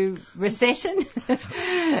into recession.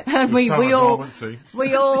 And we all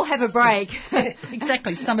have a break.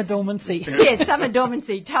 Exactly, summer dormancy. Yes, summer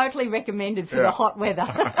dormancy, totally recommended for the hot weather.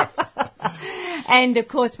 And, of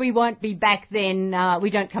course, we won't be back then. We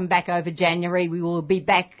don't come back over January. We will be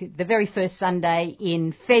back the very first Sunday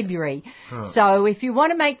in February. So if you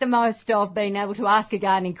want to make the most of being able to ask a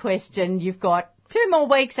gardening question, you've got 2 more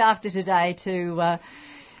weeks after today to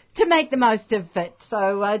make the most of it.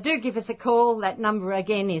 So do give us a call. That number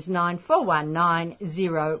again is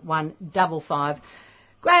 94190155.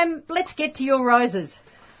 Graham, let's get to your roses.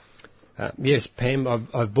 Yes, Pam,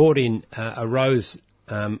 I've bought in a rose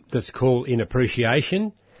that's called In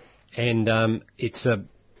Appreciation, and it's a,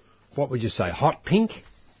 what would you say, hot pink?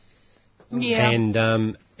 Yeah.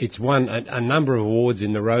 And it's won a number of awards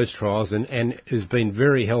in the rose trials and has been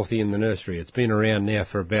very healthy in the nursery. It's been around now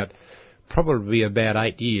for probably about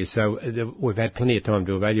 8 years, so we've had plenty of time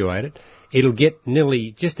to evaluate it. It'll get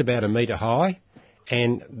nearly just about 1 metre high,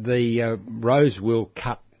 and the rose will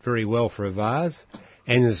cut very well for a vase,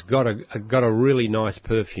 and it's got a really nice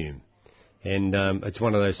perfume. And it's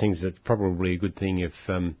one of those things that's probably a good thing if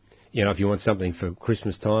if you want something for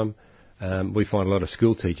Christmas time. We find a lot of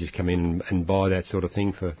school teachers come in and buy that sort of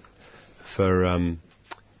thing for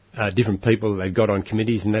different people they've got on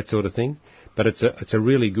committees and that sort of thing. But it's a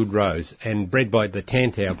really good rose, and bred by the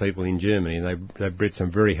Tantau people in Germany. They've bred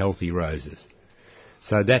some very healthy roses.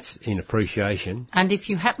 So that's In Appreciation. And if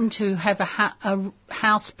you happen to have a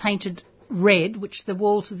house painted red, which the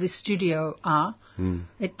walls of this studio are,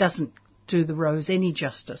 it doesn't do the rose any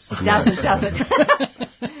justice. It doesn't, does it?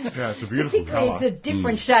 Yeah, it's a beautiful colour. It's a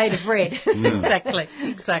different shade of red. Exactly.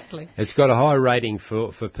 It's got a high rating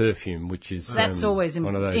for perfume, which is That's always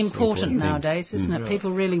one of those important things. nowadays, isn't it?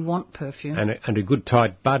 People really want perfume. And a good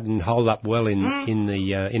tight bud and hold up well in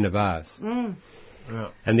the vase. Yeah.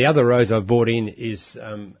 And the other rose I've bought in is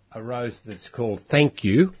a rose that's called Thank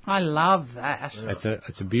You. I love that. Yeah.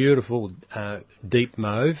 It's a beautiful deep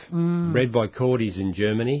mauve, bred by Cordy's in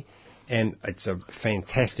Germany, and it's a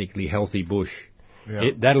fantastically healthy bush.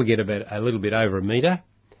 Yeah. That'll get about a little bit over 1 metre,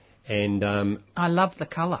 and I love the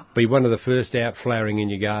colour. be one of the first out flowering in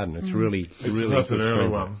your garden. It's really That's good an early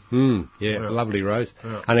strong one. Yeah, lovely rose.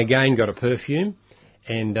 Yeah. And again, got a perfume,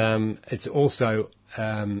 and it's also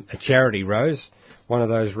a charity rose, one of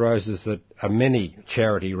those roses that are many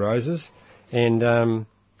charity roses, and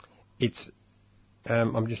it's.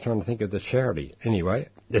 I'm just trying to think of the charity. Anyway,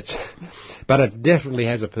 but it definitely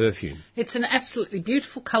has a perfume. It's an absolutely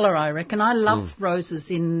beautiful colour, I reckon. I love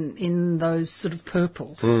roses in those sort of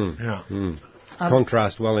purples. Yeah.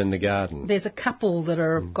 Contrast well in the garden. There's a couple that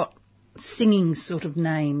are got singing sort of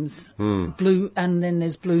names. Blue, and then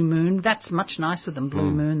there's Blue Moon. That's much nicer than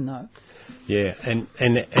Blue Moon, though. Yeah, and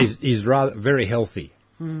is rather very healthy.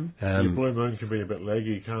 Blue Moon can be a bit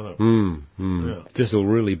leggy, can't it? Yeah. This will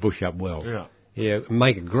really bush up well. Yeah. Yeah,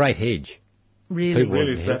 make a great hedge. Really? People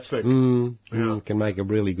Really, want it's that hedge. thick. Can make a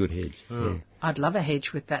really good hedge. Yeah. I'd love a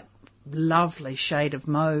hedge with that lovely shade of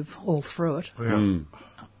mauve all through it. Yeah.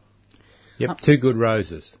 Yep, 2 good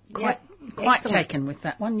roses. Quite Excellent. taken with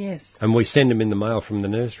that one, yes. And we send them in the mail from the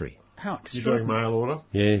nursery. How You're doing extraordinary. mail order?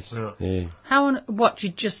 Yes. Yeah. What,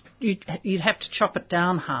 you'd have to chop it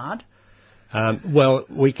down hard? Well,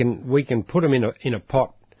 we can put them in a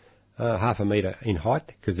pot, half a metre in height,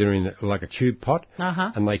 because they're in like a tube pot,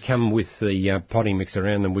 and they come with the potting mix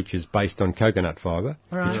around them, which is based on coconut fibre,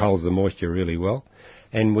 which holds the moisture really well.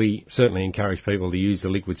 And we certainly encourage people to use the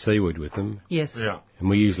liquid seaweed with them. Yes. Yeah. And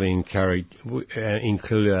we usually include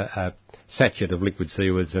a sachet of liquid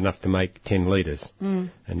seaweed is enough to make 10 litres,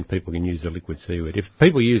 and people can use the liquid seaweed. If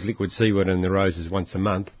people use liquid seaweed in the roses once a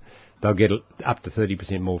month, they'll get up to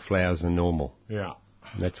 30% more flowers than normal. Yeah.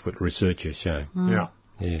 That's what research has shown. Yeah.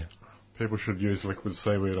 Yeah. People should use liquid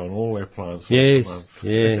seaweed on all their plants. Yes, once a month.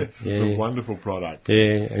 yeah, It's a wonderful product.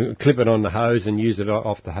 Yeah, clip it on the hose and use it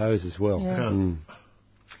off the hose as well. Yeah.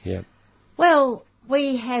 Yeah. Well,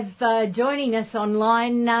 we have joining us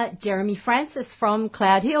online Jeremy Francis from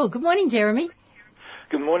Cloud Hill. Good morning, Jeremy.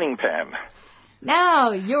 Good morning, Pam. Now,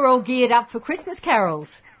 you're all geared up for Christmas carols.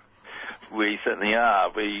 We certainly are.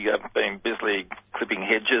 We have been busily clipping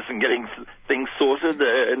hedges and getting things sorted,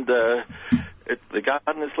 and the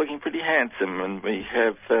garden is looking pretty handsome, and we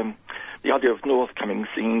have the Idea of North coming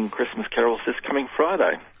singing Christmas carols this coming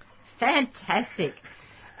Friday. Fantastic.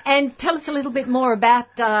 And tell us a little bit more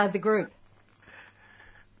about the group.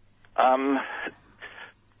 Well,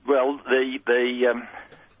 the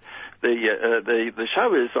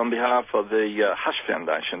show is on behalf of the Hush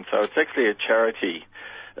Foundation, so it's actually a charity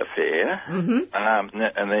affair. And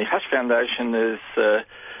the Hush Foundation is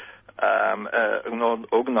an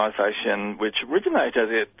organisation which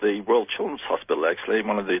originated at the Royal Children's Hospital, actually.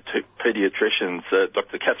 One of the two paediatricians,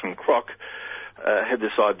 Dr. Catherine Crock, had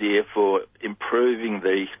this idea for improving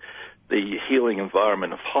the healing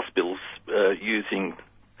environment of hospitals using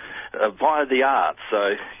via the arts,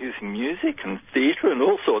 so using music and theatre and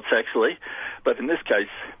all sorts, actually, but in this case,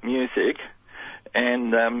 music.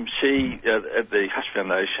 And she, at the Hush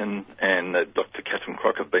Foundation, and Dr. Catherine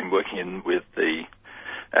Crock have been working with the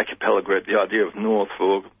a cappella group, the Idea of North,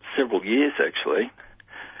 for several years, actually.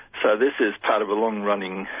 So this is part of a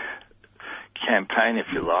long-running campaign,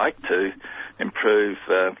 if you like, to improve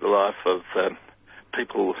the life of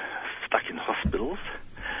people stuck in hospitals.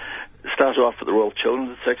 It started off at the Royal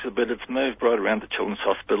Children's Section, but it's moved right around the children's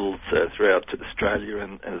hospitals throughout Australia,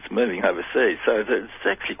 and it's moving overseas. So it's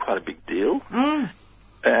actually quite a big deal.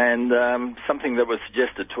 And something that was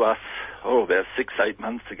suggested to us, about 6-8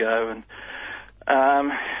 months ago.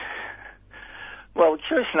 And well,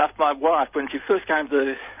 curious enough, my wife, when she first came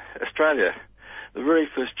to Australia, the very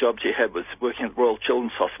first job she had was working at the Royal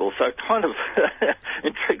Children's Hospital, so it kind of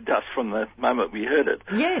intrigued us from the moment we heard it.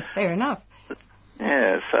 Yes, fair enough.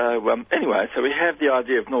 Yeah, so anyway, so we have the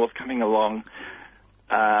Idea of North coming along,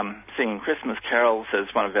 singing Christmas carols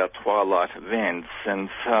as one of our twilight events, and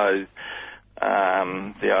so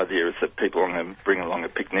the idea is that people are going to bring along a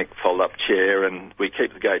picnic, fold-up chair, and we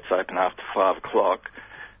keep the gates open after 5 o'clock,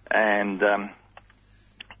 and the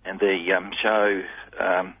show,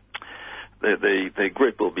 the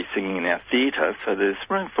group will be singing in our theatre, so there's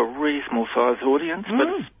room for a reasonable sized audience, but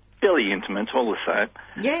it's fairly intimate all the same.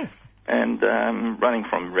 Yes. And running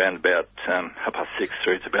from around about 6:30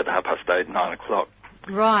 through to about 8:30, 9 o'clock.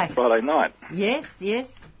 Right. Friday night. Yes,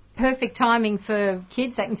 yes. Perfect timing for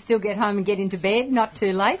kids. They can still get home and get into bed, not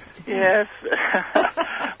too late. Yes.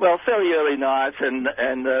 Well, fairly early night, and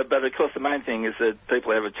but of course the main thing is that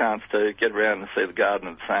people have a chance to get around and see the garden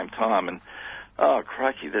at the same time. And oh,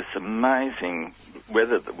 crikey, this amazing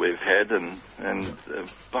weather that we've had, and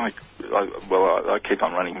I keep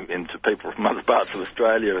on running into people from other parts of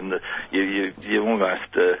Australia, and you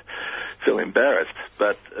almost feel embarrassed.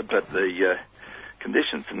 But the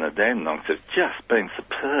conditions in the Dandenongs have just been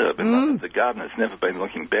superb, and the garden has never been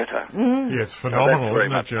looking better. Yeah, it's phenomenal, so that's very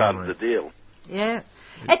isn't much it, part of the deal. Yeah.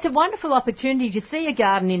 It's a wonderful opportunity to see a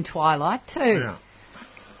garden in twilight too.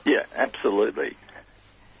 Yeah, absolutely.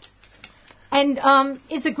 And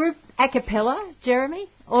is the group a cappella, Jeremy,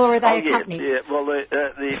 or are they accompanied? Yeah. Well,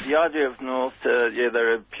 the Idea of North,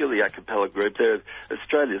 they're a purely a cappella group. They're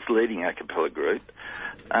Australia's leading a cappella group.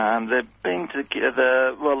 They've been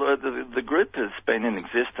together. Well, the group has been in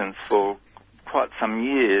existence for quite some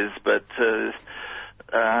years, but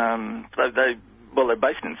they're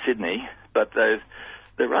based in Sydney, but they're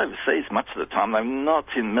overseas much of the time. They're not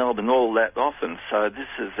in Melbourne all that often, so this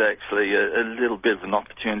is actually a little bit of an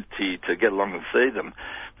opportunity to get along and see them.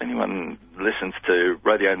 If anyone listens to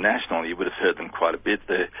Radio National, you would have heard them quite a bit.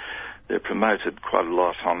 They're promoted quite a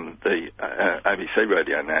lot on the ABC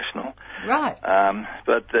Radio National. Right.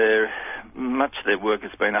 But much of their work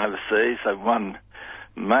has been overseas. They've won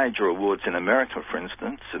major awards in America, for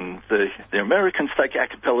instance, and the Americans take a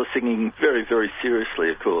cappella singing very, very seriously,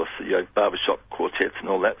 of course, barbershop quartets and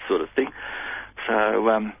all that sort of thing.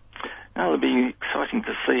 So it'll be exciting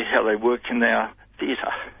to see how they work in our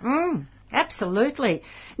theatre. Absolutely.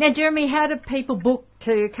 Now, Jeremy, how do people book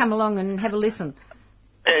to come along and have a listen?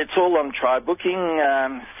 It's all on Try Booking.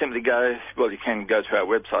 You can go to our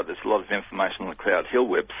website. There's a lot of information on the Cloud Hill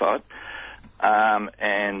website.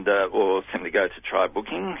 Or simply go to Try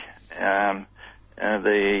Booking.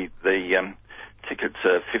 The tickets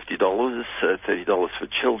are $50, $30 for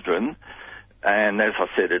children. And as I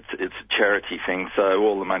said, it's a charity thing, so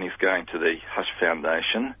all the money's going to the Hush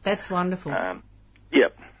Foundation. That's wonderful.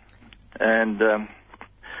 Yep. And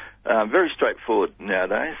very straightforward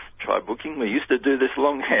nowadays. Try Booking. We used to do this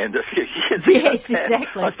longhand a few years ago. Yes,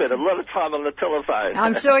 exactly. I spent a lot of time on the telephone.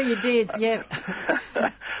 I'm sure you did, yeah.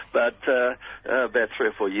 But about 3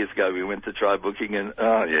 or 4 years ago, we went to Try Booking, and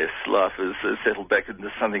life has settled back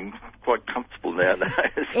into something quite comfortable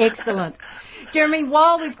nowadays. Excellent. Jeremy,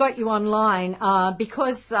 while we've got you online,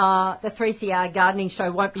 because the 3CR Gardening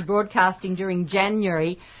Show won't be broadcasting during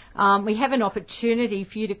January, we have an opportunity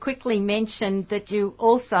for you to quickly mention that you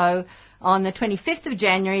also, on the 25th of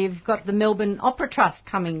January, you've got the Melbourne Opera Trust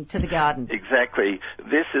coming to the garden. Exactly.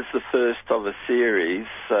 This is the first of a series.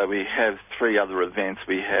 We have 3 other events.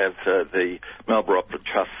 We have the Melbourne Opera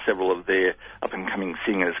Trust, several of their up-and-coming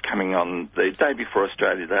singers coming on the day before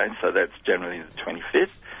Australia Day, so that's January the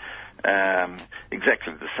 25th.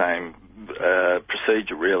 Exactly the same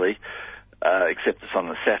procedure, really, except it's on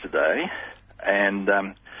the Saturday.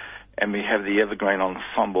 And we have the Evergreen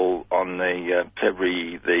Ensemble on the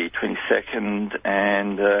February the 22nd,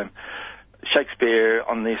 and Shakespeare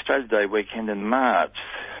on the Australia Day weekend in March.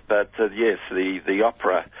 But yes, the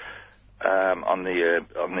opera on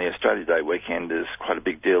the Australia Day weekend is quite a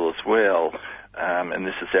big deal as well. And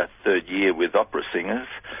this is our 3rd year with opera singers,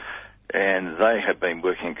 and they have been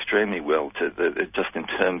working extremely well just in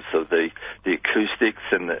terms of the acoustics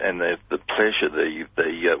and the pleasure the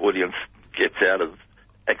audience gets out of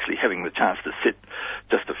actually having the chance to sit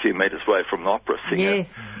just a few metres away from an opera singer. Yes,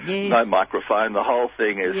 yes. No microphone. The whole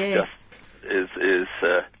thing is yes.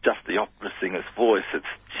 just the opera singer's voice. It's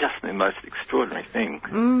just the most extraordinary thing.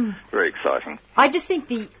 Very exciting. I just think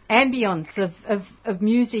the ambience of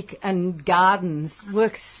music and gardens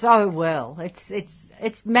works so well.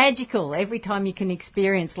 It's magical every time you can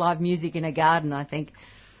experience live music in a garden, I think.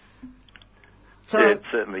 So, yeah, it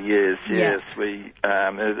certainly is. Yes, yeah.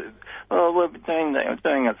 We've been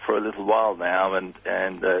doing it for a little while now, and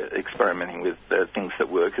experimenting with things that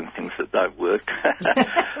work and things that don't work.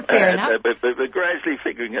 Fair enough. But we're gradually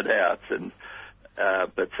figuring it out, and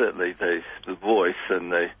but certainly the voice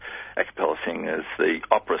and the a cappella singers, the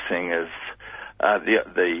opera singers,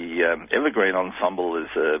 the Evergreen Ensemble is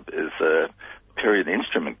a period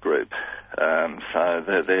instrument group, so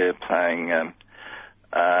they're playing.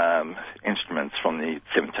 Instruments from the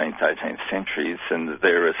 17th, 18th centuries, and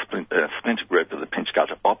they're a splinter group of the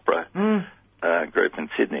Pinchgut Opera group in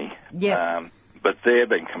Sydney. Yeah. But they've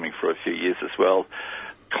been coming for a few years as well,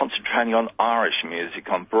 concentrating on Irish music,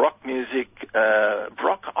 on Baroque music,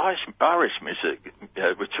 Irish music,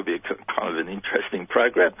 which will be kind of an interesting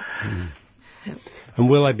program. And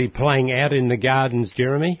will they be playing out in the gardens,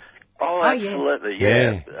 Jeremy? Oh, absolutely,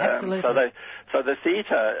 yeah. Absolutely. So the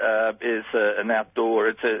theatre is an outdoor.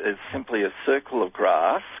 It's simply a circle of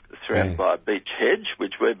grass surrounded by a beach hedge,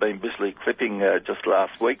 which we've been busily clipping just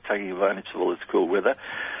last week, taking advantage of all this cool weather,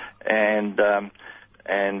 and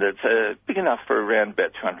it's big enough for around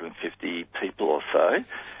about 250 people or so,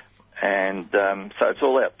 and so it's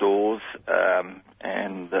all outdoors,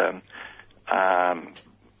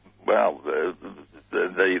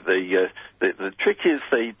 The trick is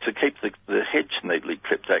to keep the hedge neatly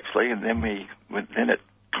clipped, actually, and then it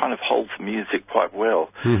kind of holds the music quite well.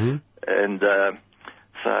 Mm-hmm. And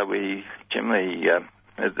so we generally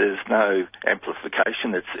there's no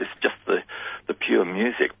amplification. It's just the pure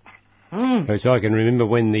music. So I can remember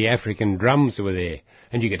when the African drums were there,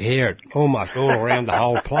 and you could hear it almost all around the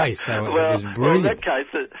whole place. It was brilliant. Well, in that case,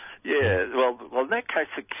 in that case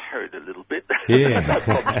it carried a little bit. Yeah.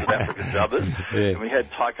 Problems with African drummers. Yeah. And we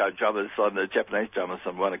had taiko drummers on the Japanese drummers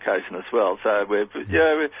on one occasion as well. So we've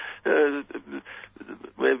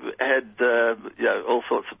had all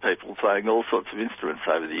sorts of people playing all sorts of instruments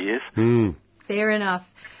over the years. Fair enough.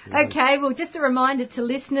 Okay, well, just a reminder to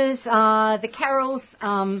listeners, the carols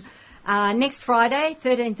next Friday,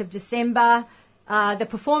 13th of December. The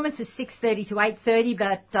performance is 6:30 to 8:30,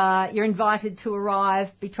 but you're invited to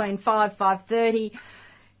arrive between 5:30.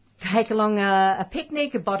 Take along a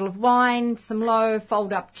picnic, a bottle of wine, some low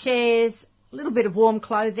fold-up chairs, a little bit of warm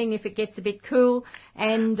clothing if it gets a bit cool.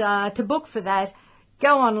 And to book for that,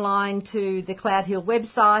 go online to the Cloud Hill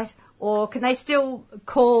website, or can they still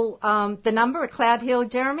call the number at Cloud Hill,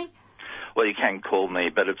 Jeremy? Well, you can call me,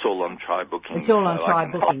 but it's all on Try Booking. It's all on so Try I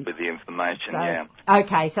can Booking. help with the information,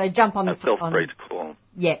 Okay, so jump on the phone. Feel free to call.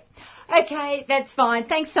 Yeah. Okay, that's fine.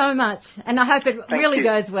 Thanks so much. And I hope it really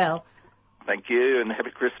goes well. Thank you, and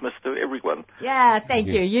happy Christmas to everyone. Yeah, thank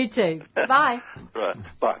you. You too. Bye. Right,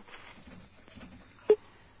 bye.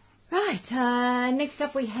 Right, next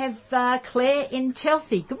up we have Claire in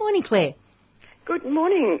Chelsea. Good morning, Claire. Good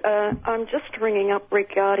morning. I'm just ringing up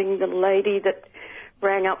regarding the lady that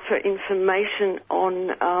rang up for information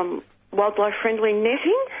on wildlife-friendly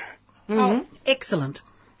netting. Oh, excellent.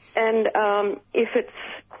 And if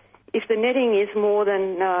the netting is more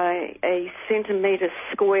than a centimetre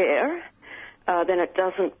square, then it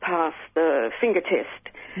doesn't pass the finger test.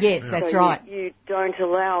 Yes, that's right. You don't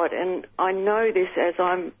allow it. And I know this as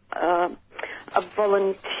I'm a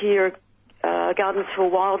volunteer Gardens for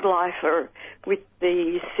Wildlife with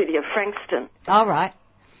the City of Frankston. All right.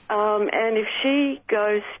 And if she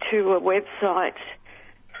goes to a website,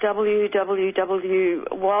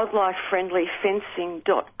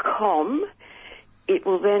 www.wildlifefriendlyfencing.com, it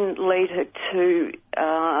will then lead her to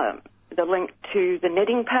the link to the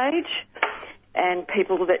netting page and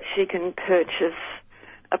people that she can purchase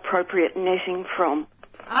appropriate netting from.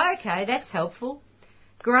 Okay, that's helpful.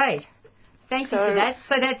 Great. Thank you for that.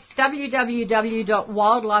 So that's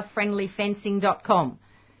www.wildlifefriendlyfencing.com.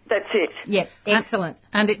 That's it. Yep, excellent.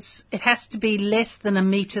 And it has to be less than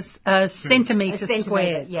centimetre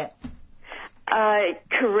square. Yeah.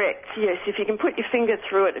 Correct, yes. If you can put your finger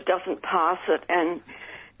through it, it doesn't pass it. And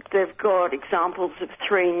they've got examples of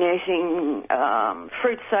 3 netting,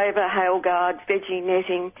 fruit saver, hail guard, veggie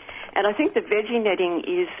netting. And I think the veggie netting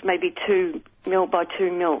is maybe 2 mil by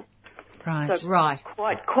 2 mil. Right. So right.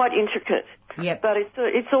 Quite intricate. Yep. But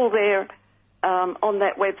it's all there on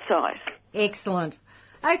that website. Excellent.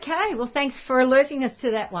 Okay, well, thanks for alerting us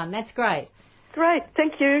to that one. That's great. Great,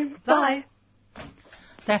 thank you. Bye.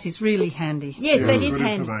 That is really handy. Yes, that is good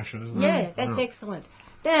handy. information, isn't it? Yeah, that's excellent.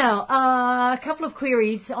 Now, a couple of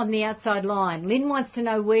queries on the outside line. Lynn wants to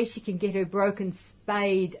know where she can get her broken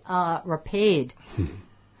spade repaired.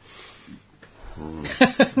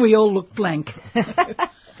 We all look blank. I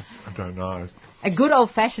don't know. A good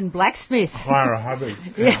old-fashioned blacksmith. Hire a hubby.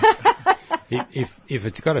 If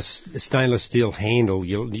it's got a stainless steel handle,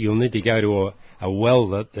 you'll need to go to a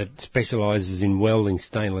welder that specialises in welding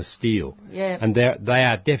stainless steel. Yeah. And they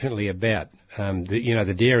are definitely about.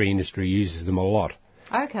 The dairy industry uses them a lot.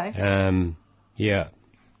 Okay. Yeah.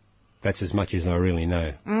 That's as much as I really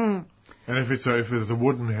know. Mm. And if there's a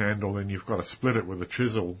wooden handle, then you've got to split it with a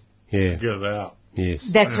chisel to get it out. Yes.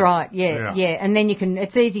 That's right, yeah. And then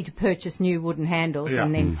it's easy to purchase new wooden handles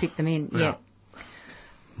and then fit them in,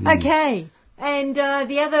 Okay, and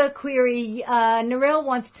the other query, Narelle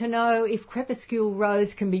wants to know if crepuscule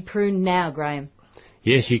rose can be pruned now, Graham.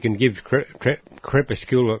 Yes, you can give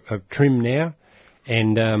crepuscule a trim now,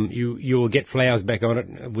 and you will get flowers back on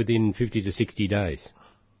it within 50 to 60 days.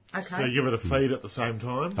 Okay. So you give it a feed at the same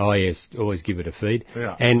time? Oh, yes, always give it a feed.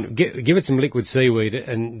 Yeah. And give it some liquid seaweed,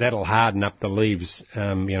 and that'll harden up the leaves,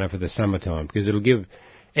 for the summertime, because it'll give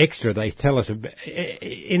extra, they tell us,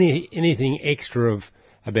 anything extra of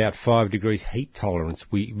about 5 degrees heat tolerance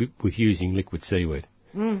with using liquid seaweed.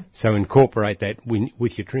 Mm. So incorporate that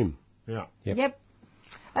with your trim. Yeah. Yep.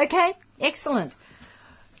 Okay, excellent.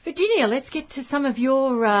 Virginia, let's get to some of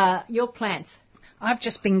your plants. I've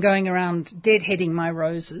just been going around deadheading my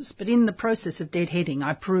roses, but in the process of deadheading,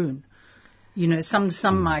 I prune.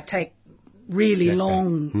 Some I take really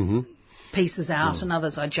long pieces out, and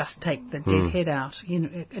others I just take the dead head out.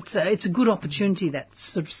 It's a good opportunity, that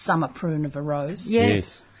sort of summer prune of a rose.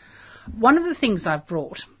 Yes. One of the things I've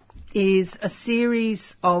brought is a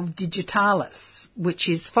series of digitalis, which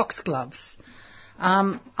is foxgloves.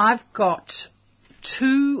 I've got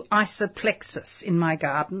 2 Isoplexus in my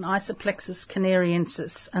garden, Isoplexus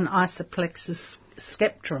canariensis and Isoplexus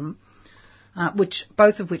sceptrum,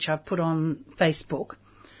 both of which I've put on Facebook.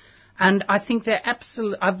 And I think they're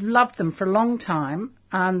I've loved them for a long time.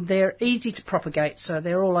 They're easy to propagate, so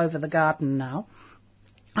they're all over the garden now.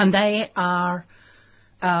 And they are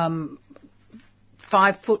 5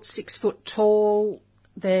 foot, 6 foot tall.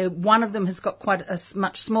 One of them has got quite a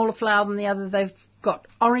much smaller flower than the other. They've got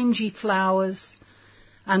orangey flowers,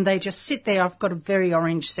 and they just sit there. I've got a very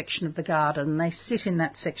orange section of the garden. They sit in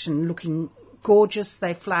that section looking gorgeous.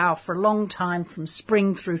 They flower for a long time, from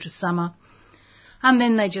spring through to summer, and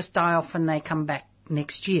then they just die off and they come back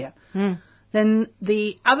next year. Then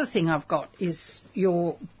the other thing I've got is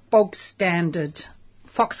your bog standard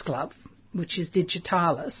foxglove, which is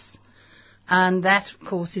digitalis. And that, of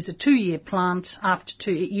course, is a 2-year plant. After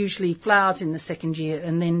 2, it usually flowers in the second year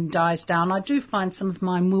and then dies down. I do find some of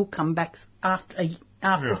mine will come back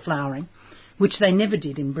after flowering, which they never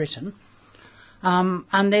did in Britain.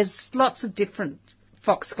 And there's lots of different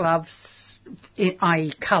foxgloves,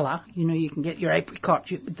 i.e. colour. You know, you can get your apricot.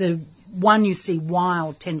 The one you see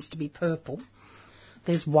wild tends to be purple.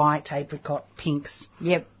 There's white, apricot, pinks.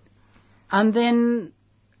 Yep. And then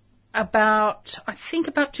I think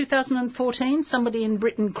about 2014, somebody in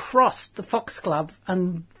Britain crossed the foxglove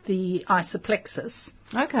and the Isoplexus.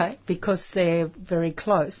 Okay. Because they're very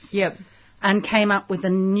close. Yep. And came up with a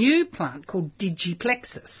new plant called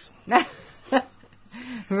Digiplexus.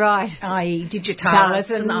 Right. I.e. digitalis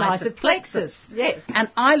and Isoplexus. Yes. And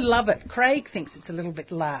I love it. Craig thinks it's a little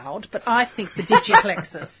bit loud, but I think the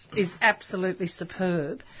Digiplexus is absolutely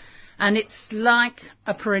superb. And it's like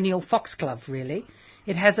a perennial foxglove, really.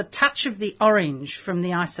 It has a touch of the orange from the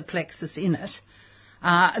Isoplexus in it.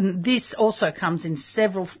 And this also comes in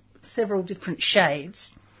several different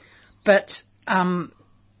shades. But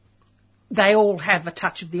they all have a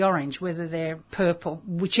touch of the orange, whether they're purple,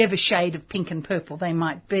 whichever shade of pink and purple they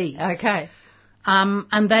might be. Okay.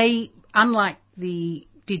 And they, unlike the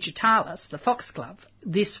digitalis, the foxglove,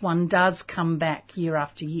 this one does come back year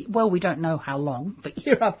after year. Well, we don't know how long, but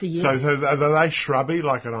year after year. So are they shrubby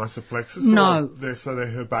like an Isoplexus? No. They're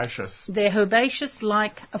herbaceous? They're herbaceous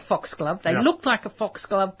like a foxglove. They look like a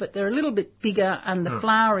foxglove, but they're a little bit bigger, and the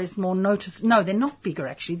flower is more noticeable. No, they're not bigger,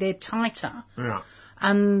 actually. They're tighter. Yeah.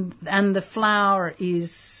 And the flower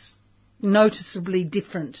is noticeably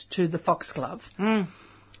different to the foxglove.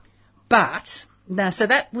 But now, so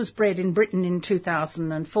that was bred in Britain in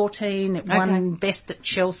 2014. It won best at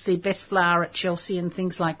Chelsea, best flower at Chelsea, and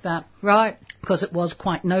things like that. Right. Because it was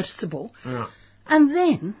quite noticeable. Yeah. And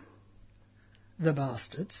then the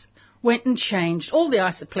bastards went and changed all the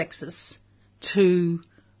Isoplexus to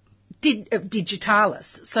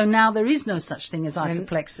digitalis. So now there is no such thing as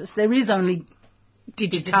Isoplexus. There is only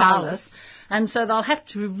digitalis. And so they'll have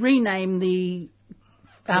to rename the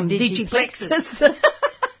Digiplexus.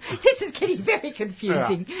 This is getting very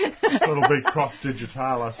confusing. Yeah. So it'll be cross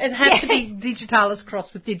digitalis. It has to be digitalis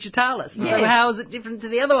crossed with digitalis. Yes. So how is it different to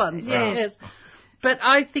the other ones? Yes. But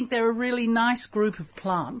I think they're a really nice group of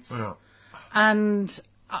plants. Yeah. And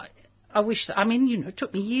I wish that, I mean, you know, it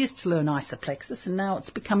took me years to learn Isoplexus, and now it's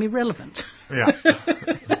become irrelevant. Yeah.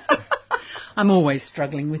 I'm always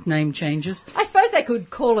struggling with name changes. I suppose they could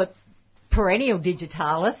call it perennial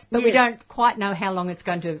digitalis, but we Yes. don't quite know how long it's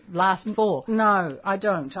going to last for. No, I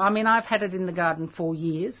don't. I mean, I've had it in the garden 4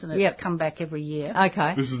 years, and it's come back every year.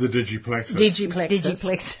 Okay. This is the Digiplexus.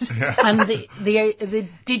 Digiplexus. Yeah. And the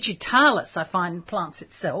digitalis, I find, plants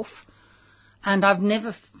itself, and I've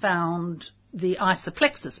never found the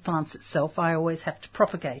Isoplexus plants itself. I always have to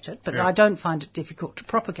propagate it, but I don't find it difficult to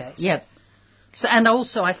propagate. Yep. So, and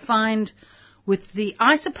also I find with the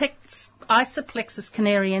Isoplexus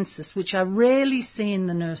canariensis, which I rarely see in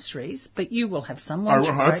the nurseries, but you will have some. won't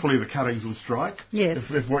you, Craig? Hopefully the cuttings will strike.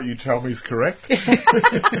 Yes. If what you tell me is correct.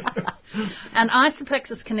 And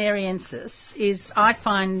Isoplexus canariensis is, I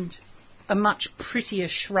find, a much prettier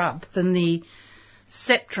shrub than the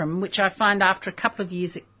Sceptrum, which I find after a couple of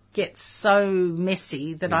years it gets so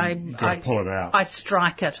messy that I pull it out. I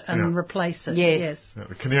strike it and replace it. Yes. Yeah,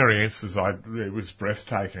 the Canariensis, it was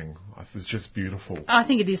breathtaking. It was just beautiful. I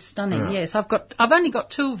think it is stunning. Yeah. Yes, I've only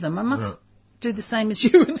got 2 of them. I must do the same as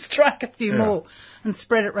you and strike a few more and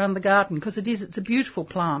spread it around the garden, because it's a beautiful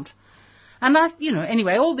plant. And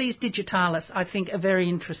anyway, all these digitalis I think are very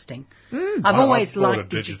interesting. I've always liked a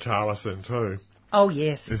digitalis in too. Oh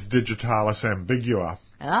yes. It's Digitalis ambigua.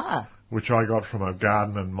 Which I got from a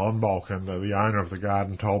garden in Monbulk, and the owner of the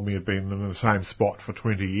garden told me it had been in the same spot for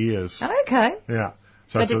 20 years. Okay. Yeah.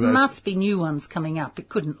 But it must be new ones coming up. It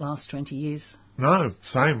couldn't last 20 years. No,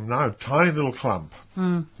 same. No, tiny little clump.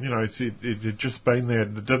 Mm. You know, it had just been there.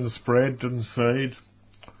 It didn't spread, didn't seed.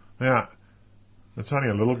 Yeah, it's only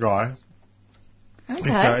a little guy.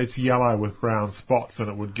 Okay. It's yellow with brown spots, and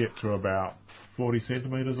it would get to about 40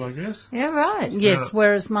 centimetres, I guess. Yeah, right. Yes, Yeah.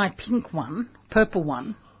 whereas my purple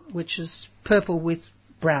one, which is purple with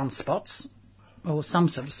brown spots, or some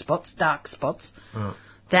sort of spots, dark spots,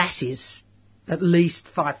 that is at least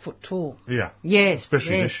 5 foot tall. Yeah. Yes.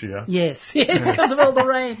 Especially this year. Yes, because of all the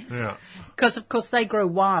rain. Yeah. Because, of course, they grow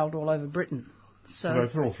wild all over Britain. So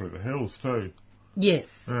They're all through the hills too. yes,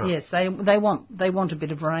 Yeah. yes, they want a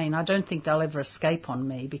bit of rain. I don't think they'll ever escape on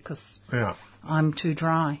me because Yeah. I'm too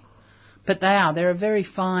dry. But they're a very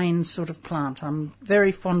fine sort of plant. I'm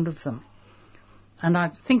very fond of them. And I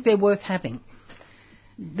think they're worth having.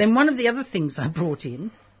 Then one of the other things I brought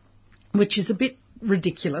in, which is a bit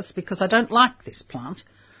ridiculous because I don't like this plant,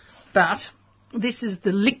 but this is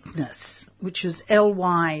the Lychnis, which is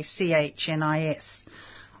Lychnis,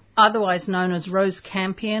 otherwise known as rose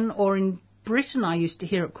campion, or in Britain I used to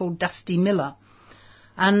hear it called Dusty Miller.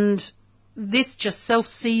 And this just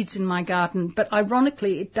self-seeds in my garden, but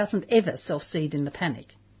ironically it doesn't ever self-seed in the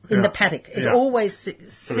paddock. It always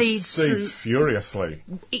seeds through, furiously.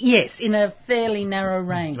 yes, in a fairly narrow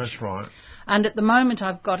range. That's right. And at the moment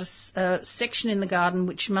I've got a section in the garden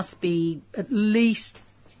which must be at least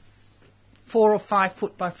 4 or 5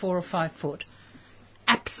 foot by 4 or 5 foot,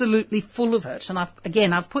 absolutely full of it. And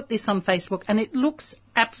I've put this on Facebook, and it looks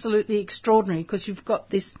absolutely extraordinary because you've got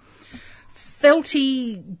this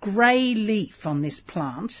felty grey leaf on this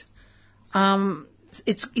plant.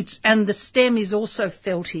 It's and the stem is also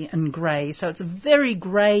felty and grey, so it's a very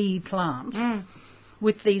grey plant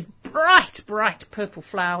with these bright purple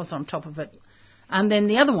flowers on top of it. And then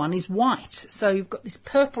the other one is white, so you've got this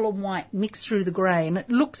purple and white mixed through the grey, and it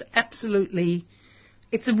looks absolutely,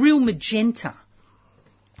 it's a real magenta,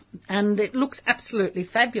 and it looks absolutely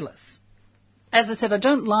fabulous. As I said, I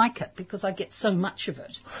don't like it because I get so much of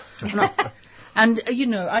it. And, you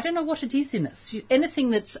know, I don't know what it is in us. Anything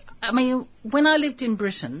that's... I mean, when I lived in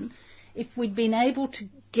Britain, if we'd been able to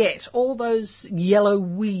get all those yellow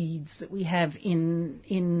weeds that we have in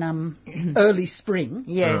early spring...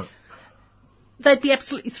 Yes. They'd be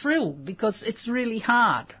absolutely thrilled because it's really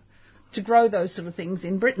hard to grow those sort of things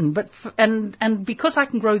in Britain. But and because I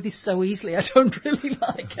can grow this so easily, I don't really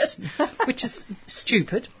like it, which is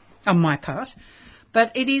stupid on my part.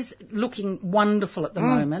 But it is looking wonderful at the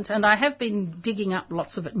moment, and I have been digging up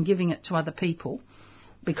lots of it and giving it to other people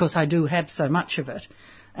because I do have so much of it.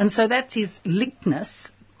 And so that is Lychnis.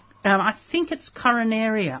 I think it's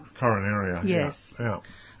Coronaria. Coronaria, yes. Yeah.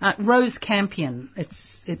 Rose campion,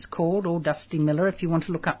 it's called, or Dusty Miller, if you want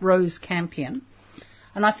to look up Rose campion.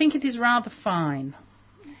 And I think it is rather fine.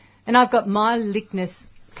 And I've got my Lychnis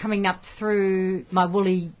coming up through my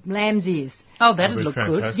woolly lamb's ears. Oh, that'd look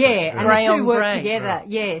good. Yeah, and Grey the two on work grey. together.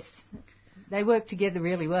 Yes, they work together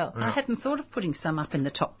really well. I hadn't thought of putting some up in the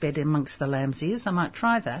top bed amongst the lamb's ears. I might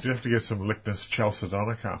try that. You have to get some Lychnis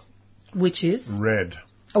chalcedonica. Which is? Red.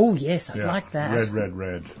 Oh, yes, I'd like that.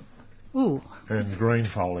 Red. Ooh. And green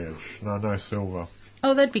foliage. No silver.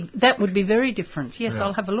 Oh, that would be very different. Yes,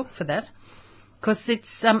 I'll have a look for that. Because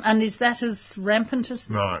it's, and is that as rampant as...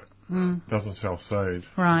 No. Doesn't self-seed.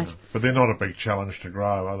 Right. Yeah. But they're not a big challenge to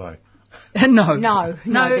grow, are they? No,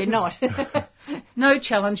 they're not. No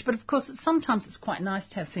challenge, but of course sometimes it's quite nice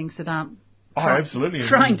to have things that aren't absolutely.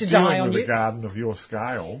 trying to die on with you. a garden of your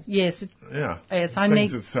scale. Yes. Yeah. Yes,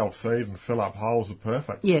 things that self-seed and fill up holes are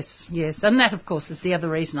perfect. Yes, and that of course is the other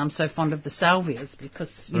reason I'm so fond of the salvias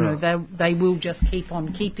because you know they will just keep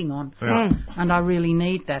on keeping on, and I really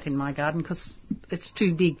need that in my garden because it's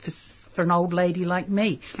too big for an old lady like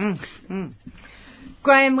me.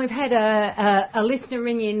 Graham, we've had a listener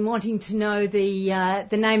ring in wanting to know the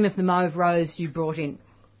name of the mauve rose you brought in.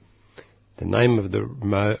 The name of the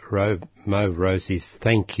mauve rose is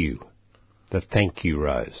Thank You, the Thank You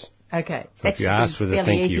rose. Okay. So if you ask for the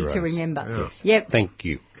Thank You rose. Easy to remember. Yes. Yep. Thank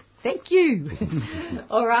you. Thank you.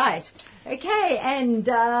 All right. Okay, and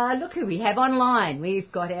look who we have online.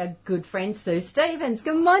 We've got our good friend Sue Stevens.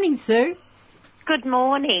 Good morning, Sue. Good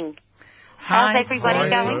morning. Hi, how's everybody Sue.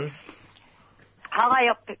 going? Hi,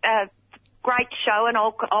 great show, and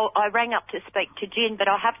I rang up to speak to Jen, but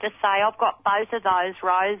I have to say I've got both of those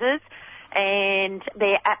roses, and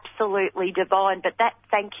they're absolutely divine. But that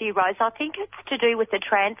Thank You rose, I think it's to do with the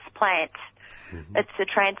transplant. Mm-hmm. It's the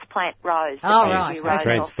transplant rose. Oh, right. Rose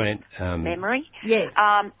transplant memory. Yes.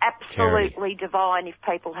 Absolutely divine if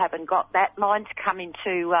people haven't got that. Mine's come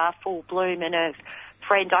into full bloom, and a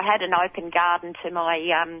friend, I had an open garden to my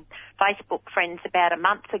Facebook friends about a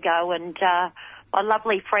month ago, and my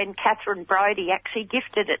lovely friend Catherine Brodie actually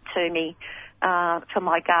gifted it to me for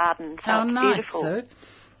my garden. So Oh, it's nice, beautiful. Sue.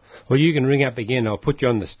 Well, you can ring up again. I'll put you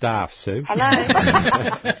on the staff, Sue. Hello.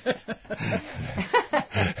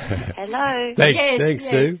 Hello. Thanks,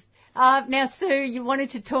 Sue. Now, Sue, you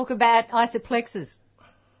wanted to talk about isoplexes.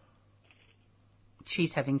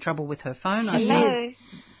 She's having trouble with her phone, I Hello. think.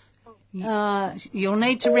 You'll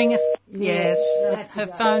need to ring us. Yes, her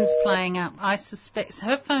phone's playing up. I suspect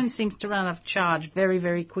her phone seems to run out of charge very,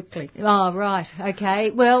 very quickly. Oh, right.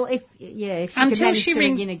 Okay. Well, if she could manage to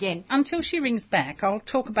ring in again. Until she rings back, I'll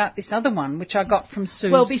talk about this other one, which I got from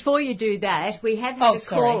Sue. Well, before you do that, we have had a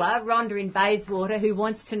sorry. caller, Rhonda in Bayswater, who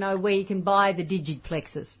wants to know where you can buy the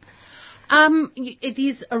Digiplexes. It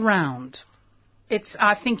is around.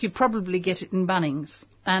 I think you probably get it in Bunnings,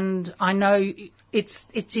 and I know it's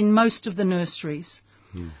in most of the nurseries.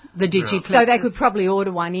 The Digiplexes. So they could probably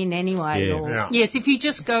order one in anyway. Yeah. Or Yes, if you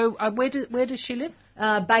just go. Where does she live?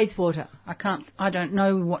 Bayswater. I don't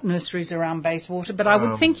know what nurseries are around Bayswater, but I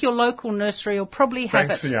would think your local nursery will probably have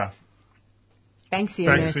it. Banksia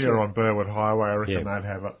Nursery. on Burwood Highway, I reckon they'd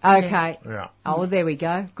have it. Okay. Yeah. Oh, well, there we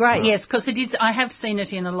go. Great. Yes, because it is. I have seen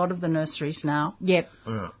it in a lot of the nurseries now. Yep.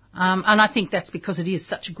 Yeah. And I think that's because it is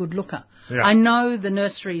such a good looker. Yeah. I know the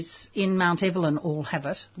nurseries in Mount Evelyn all have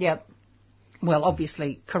it. Yep. Well,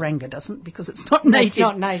 obviously Karanga doesn't because it's not native. It's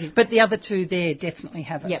not native. But the other two there definitely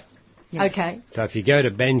have it. Yep. Yes. Okay. So if you go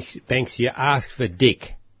to Banksia, ask for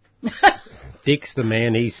Dick. Dick's the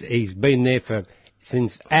man. He's been there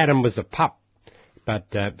since Adam was a pup.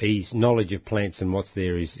 But his knowledge of plants and what's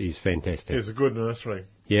there is fantastic. It's a good nursery.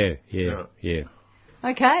 Yeah.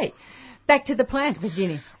 Okay. Back to the plant,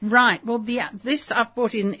 Virginia. Right. Well, this I've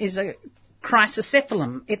brought in is a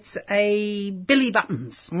Chrysocephalum. It's a Billy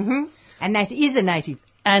Buttons. Mm-hmm. And that is a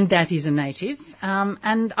native.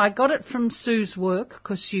 And I got it from Sue's work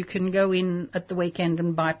because you can go in at the weekend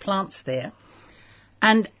and buy plants there.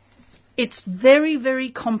 And it's very,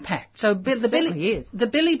 very compact. So the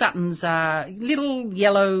Billy Buttons are little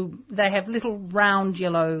yellow. They have little round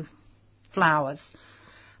yellow flowers.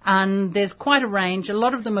 And there's quite a range. A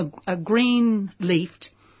lot of them are green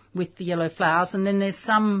leafed with the yellow flowers. And then there's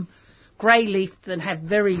some grey leafed that have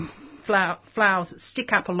very flowers that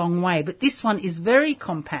stick up a long way. But this one is very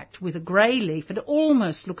compact with a grey leaf. It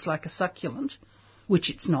almost looks like a succulent, which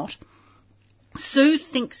it's not. Sue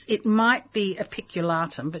thinks it might be a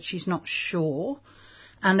piculatum, but she's not sure.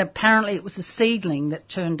 And apparently it was a seedling that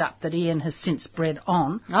turned up that Ian has since bred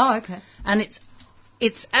on. Oh, okay. And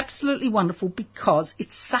it's absolutely wonderful because it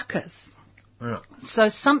suckers. Yeah. So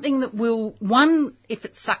something that will, if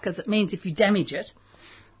it suckers, it means if you damage it,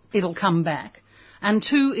 it'll come back. And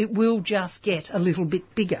two, it will just get a little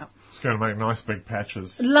bit bigger. It's going to make nice big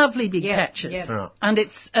patches. Lovely big patches. Yep. Yeah.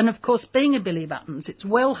 And of course, being a Billy Buttons, it's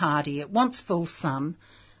well hardy. It wants full sun.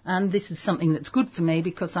 And this is something that's good for me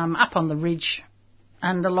because I'm up on the ridge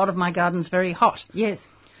and a lot of my garden's very hot. Yes.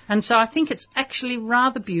 And so I think it's actually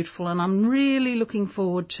rather beautiful, and I'm really looking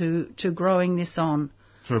forward to growing this on.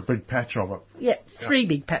 To a big patch of it. Yeah, 3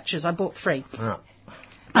 big patches. I bought 3. Yeah.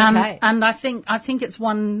 Okay. And I think it's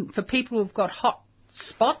one for people who've got hot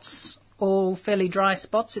spots or fairly dry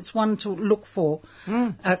spots. It's one to look for.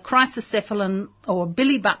 Chrysocephalum or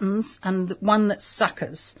Billy Buttons, and one that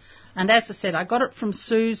suckers. And as I said, I got it from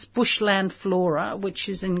Sue's Bushland Flora, which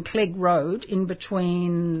is in Clegg Road, in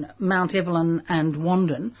between Mount Evelyn and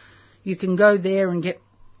Wandon. You can go there and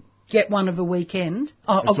get one of a weekend,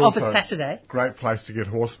 of a Saturday. Great place to get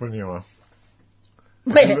horse manure.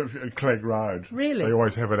 Where? At Clegg Road. Really? They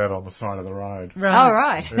always have it out on the side of the road. Right. Oh,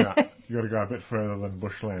 right. Yeah. You've got to go a bit further than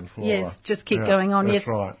Bushland Flora. Yes, just keep going on. That's yes.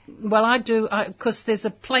 right. Well, I do, because there's a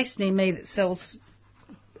place near me that sells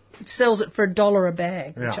it for $1 a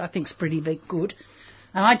bag, which I think's pretty big good.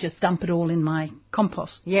 And I just dump it all in my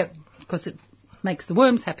compost. Yep. Because it makes the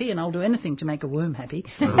worms happy, and I'll do anything to make a worm happy.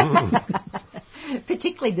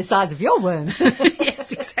 Particularly the size of your worms.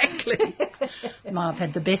 Yes, exactly. I've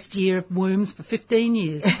had the best year of worms for 15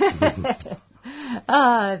 years.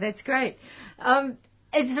 That's great.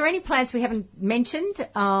 Is there any plants we haven't mentioned,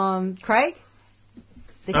 Craig?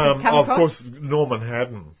 That you've come of across? course, Norman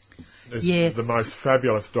Haddon is the most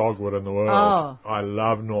fabulous dogwood in the world. Oh. I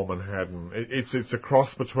love Norman Haddon. It's a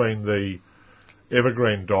cross between the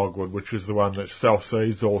evergreen dogwood, which is the one that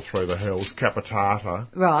self-seeds all through the hills, Capitata,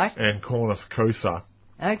 right, and Cornus Cusa.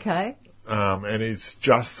 Okay. And it's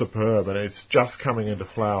just superb, and it's just coming into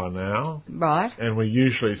flower now. Right. And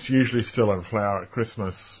it's usually still in flower at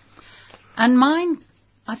Christmas. And mine,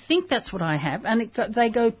 I think that's what I have, and they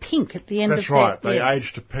go pink at the end That's of right. their... They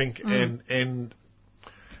age to pink, and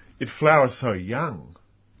it flowers so young.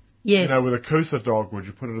 Yes. You know, with a Coosa dogwood,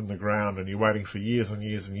 you put it in the ground and you're waiting for years and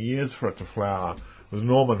years and years for it to flower. With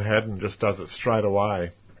Norman Haddon, just does it straight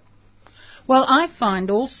away. Well, I find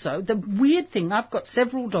also the weird thing, I've got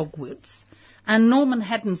several dogwoods, and Norman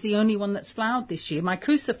Haddon's the only one that's flowered this year. My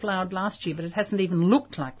Coosa flowered last year, but it hasn't even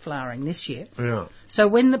looked like flowering this year. Yeah. So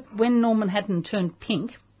when Norman Haddon turned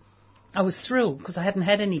pink, I was thrilled because I hadn't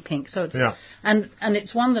had any pink. So it's and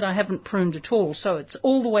it's one that I haven't pruned at all. So it's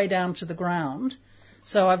all the way down to the ground.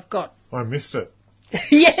 So I've got. I missed it.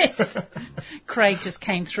 Yes. Craig just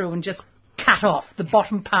came through and just cut off the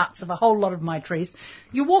bottom parts of a whole lot of my trees.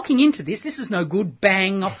 You're walking into this. This is no good.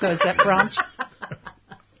 Bang, off goes that branch.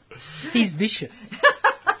 He's vicious.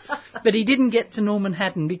 But he didn't get to Norman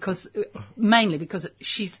Haddon mainly because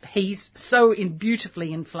he's so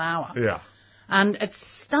beautifully in flower. Yeah. And it's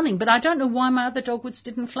stunning, but I don't know why my other dogwoods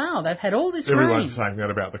didn't flower. They've had all this rain. Everyone's saying that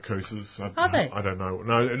about the Coosas. Are they? I don't know.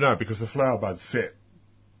 No, because the flower buds set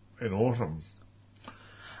in autumn.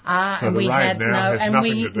 So and we rain had now has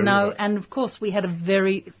nothing to do with it. And of course we had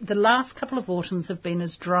the last couple of autumns have been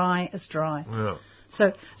as dry as dry. Yeah.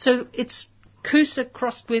 So it's Coosa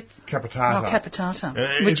crossed with Capitata.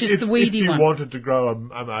 Capitata, which is the weedy one. If you wanted to grow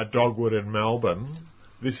a dogwood in Melbourne,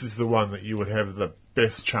 this is the one that you would have the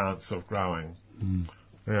best chance of growing. Mm.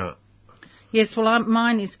 Yeah. Yes, well,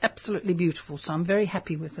 mine is absolutely beautiful, so I'm very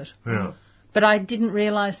happy with it. Yeah. But I didn't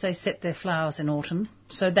realise they set their flowers in autumn,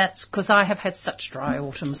 so that's because I have had such dry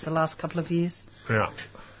autumns the last couple of years. Yeah.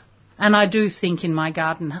 And I do think in my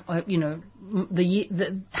garden, you know,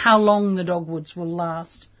 how long the dogwoods will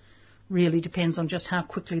last really depends on just how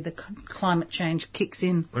quickly the climate change kicks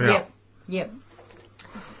in. Yeah. Yep.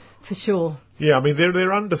 For sure. Yeah, I mean, they're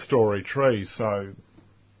understory trees, so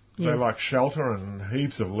they like shelter and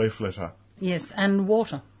heaps of leaf litter. Yes, and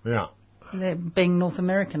water. Yeah. They're being North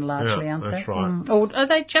American largely, aren't they? That's right. Or are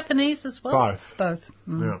they Japanese as well? Both.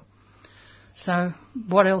 Yeah. So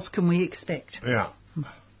what else can we expect? Yeah.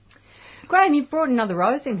 Graham, you brought another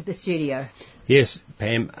rose into the studio. Yes,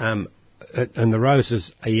 Pam. And the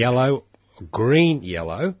roses are yellow, green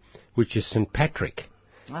yellow, which is St. Patrick.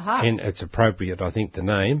 Aha. And it's appropriate, I think, the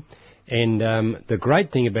name. And the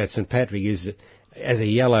great thing about St. Patrick is that as a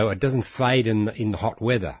yellow, it doesn't fade in the hot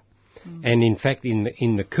weather. Mm. And in fact, in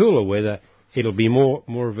the cooler weather, it'll be more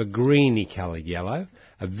of a greeny coloured yellow,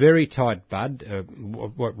 a very tight bud,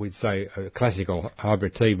 what we'd say a classical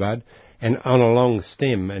hybrid tea bud, and on a long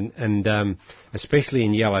stem. And especially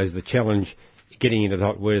in yellows, the challenge getting into the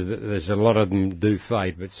hot weather, there's a lot of them do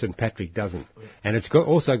fade, but St. Patrick doesn't. And it's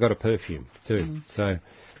also got a perfume too. Mm. So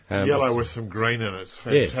yellow with some green in it. It's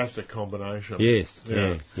a fantastic combination. Yes,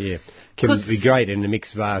 yeah. Can be great in a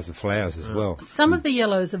mixed vase of flowers as well. Some of the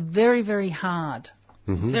yellows are very, very hard,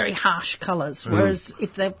 very harsh colours, whereas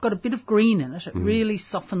if they've got a bit of green in it, it really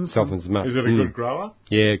softens them. Up. Is it a good grower?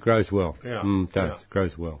 Yeah, it grows well. Yeah. It does. It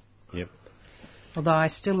grows well. Yep. Although I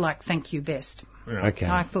still like Thank You best. Yeah. Okay.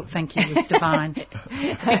 I thought Thank You was divine.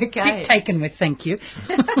 Okay. Bit taken with Thank You.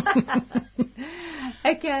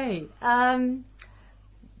 Okay.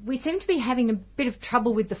 We seem to be having a bit of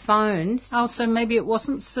trouble with the phones. Oh, so maybe it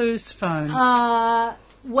wasn't Sue's phone.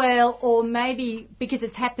 Well, or maybe because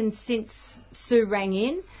it's happened since Sue rang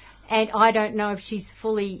in, and I don't know if she's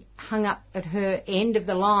fully hung up at her end of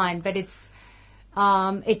the line, but it's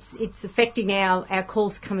affecting our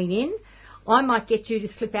calls coming in. I might get you to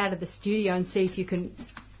slip out of the studio and see if you can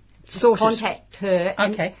contact her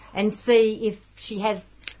and see if she has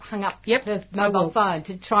hung up her mobile phone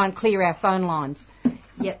to try and clear our phone lines.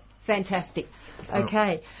 Yep, fantastic.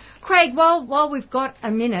 Okay. Craig, while we've got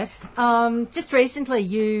a minute, just recently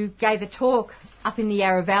you gave a talk up in the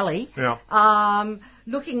Yarra Valley,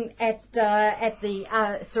 looking at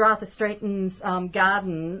the Sir Arthur Streeton's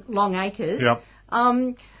garden, Long Acres. Yep.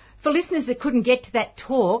 For listeners that couldn't get to that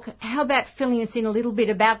talk, how about filling us in a little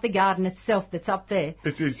bit about the garden itself that's up there?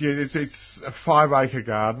 It's a 5-acre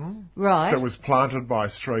garden. Right. That was planted by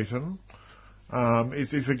Streeton.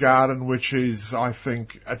 It's a garden which is, I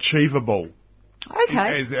think, achievable.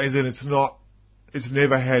 Okay. As in it's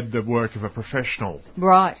never had the work of a professional.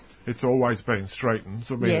 Right. It's always been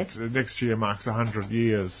Streeton's. I mean, next year marks 100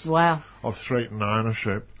 years of Streeton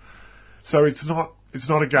ownership. So it's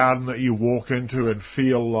not a garden that you walk into and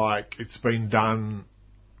feel like it's been done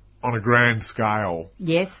on a grand scale.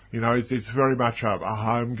 Yes. You know, it's very much a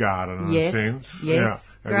home garden in a sense. Yes.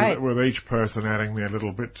 Yeah. Great. With each person adding their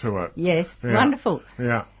little bit to it. Yes. Yeah. Wonderful.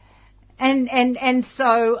 Yeah. And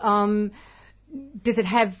so, does it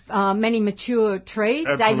have many mature trees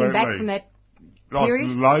dating back from that period?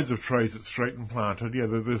 Loads of trees at Streeton planted. Yeah,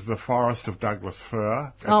 there's the forest of Douglas fir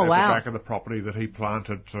at the back of the property that he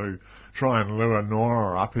planted to try and lure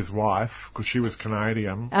Nora up, his wife, because she was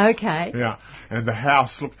Canadian. Okay. Yeah, and the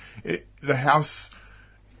house, the house,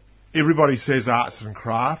 everybody says arts and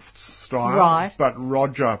crafts style. Right. But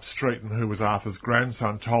Roger Streeton, who was Arthur's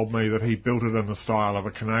grandson, told me that he built it in the style of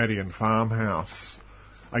a Canadian farmhouse.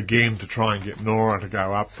 Again, to try and get Nora to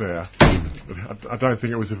go up there. I don't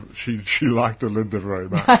think it was. She liked Linda very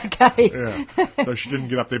much. Okay. Yeah. So she didn't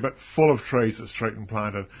get up there, but full of trees at Streeton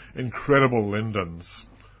planted. Incredible lindens.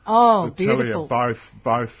 Oh, I beautiful. Tell you,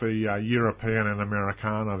 both the European and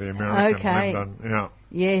Americana, the American linden. Yeah.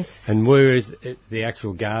 Yes. And where is the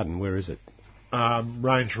actual garden? Where is it?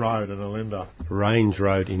 Range Road in Olinda. Range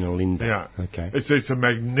Road in Olinda. Yeah. Okay. It's a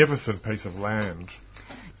magnificent piece of land.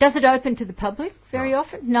 Does it open to the public very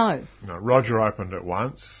often? No. No. Roger opened it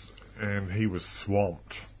once, and he was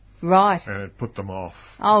swamped. Right. And it put them off.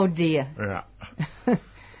 Oh dear. Yeah.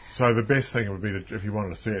 So the best thing would be, if you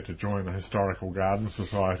wanted to see it, to join the Historical Garden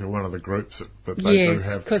Society, one of the groups that they do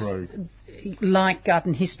have through. Like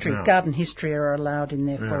garden history are allowed in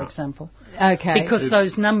there, for example. Okay. Because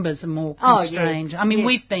those numbers are more constrained. Yes. I mean,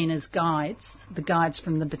 we've been as guides, the guides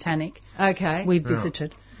from the Botanic. Okay. We've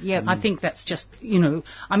visited. Yep. I think that's just, I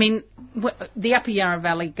mean, the Upper Yarra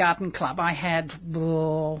Valley Garden Club, I had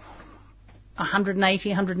 180,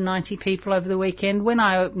 190 people over the weekend. When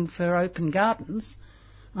I opened for Open Gardens,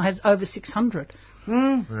 I had over 600.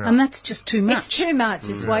 And that's just too much. It's too much.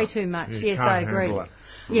 It's way too much. Yes, I agree.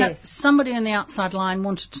 Yes. Now, somebody on the outside line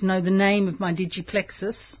wanted to know the name of my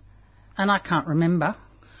Digiplexus, and I can't remember.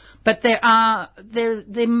 But there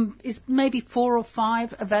is maybe 4 or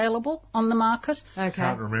 5 available on the market. Okay.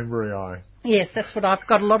 Can't remember I. Yes, that's what I've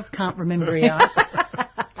got. A lot of can't remember eyes.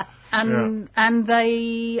 And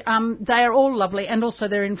they are all lovely, and also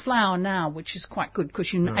they're in flower now, which is quite good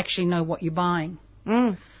because you actually know what you're buying.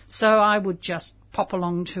 So I would just pop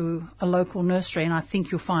along to a local nursery, and I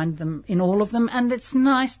think you'll find them in all of them. And it's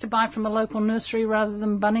nice to buy from a local nursery rather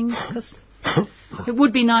than Bunnings, because it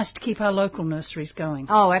would be nice to keep our local nurseries going.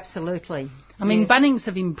 Oh, absolutely. I mean, Bunnings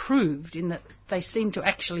have improved in that they seem to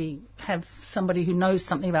actually have somebody who knows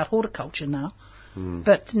something about horticulture now.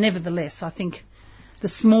 But nevertheless, I think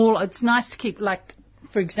it's nice to keep, like,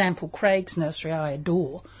 for example, Craig's nursery I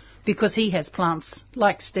adore, because he has plants,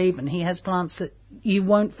 like Stephen, he has plants that you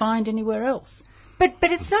won't find anywhere else. But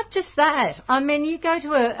it's not just that. I mean, you go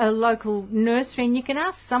to a local nursery and you can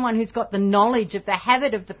ask someone who's got the knowledge of the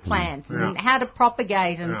habit of the plants and how to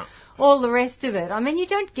propagate and all the rest of it. I mean, you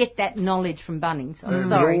don't get that knowledge from Bunnings. I'm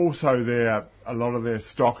sorry. But also, a lot of their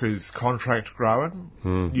stock is contract grown.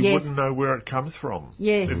 You wouldn't know where it comes from.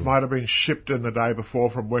 Yes. It might have been shipped in the day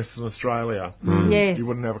before from Western Australia. Yes. You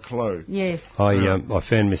wouldn't have a clue. Yes. I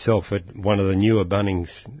found myself at one of the newer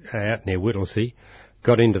Bunnings out near Whittlesea.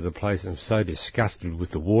 Got into the place and was so disgusted with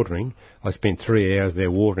the watering. I spent 3 hours there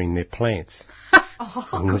watering their plants.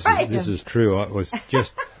 This is true.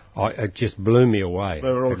 It just blew me away.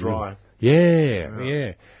 They were all dry.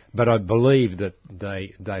 Yeah. But I believe that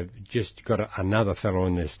they've just got another fellow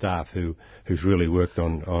in their staff who's really worked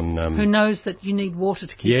on who knows that you need water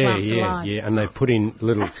to keep plants alive. Yeah, and they put in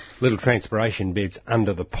little transpiration beds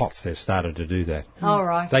under the pots. They've started to do that. All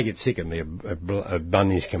right. They get sick of me,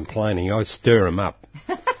 Bunnies complaining. I stir them up.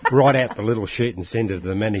 Write out the little sheet and send it to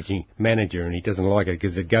the managing manager, and he doesn't like it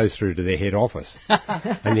because it goes through to their head office,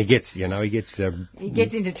 and he gets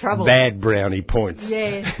into trouble. Bad brownie points.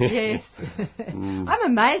 Yes. I'm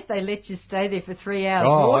amazed they let you stay there for 3 hours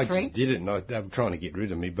watering. I just did it, and they were trying to get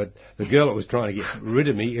rid of me. But the girl that was trying to get rid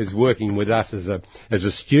of me is working with us as a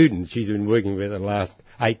student. She's been working with the last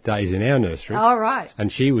 8 days in our nursery. All right.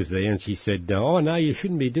 And she was there, and she said, "Oh no, you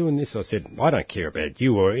shouldn't be doing this." I said, "I don't care about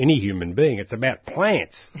you or any human being. It's about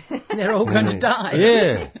plants. They're all going to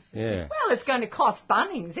die." Yeah. Well, it's going to cost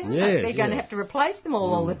Bunnings, isn't it? They're going to have to replace them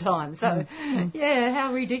all the time. So,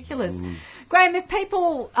 how ridiculous. Graham, if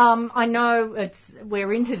people, I know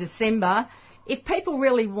we're into December. If people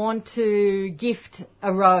really want to gift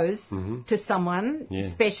a rose to someone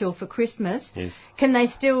special for Christmas, can they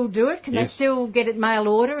still do it? Can they still get it mail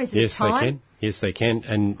order? Is it time? Yes, they can.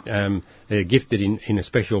 And they're gifted in a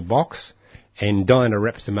special box, and Dinah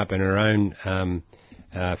wraps them up in her own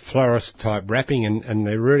florist-type wrapping, and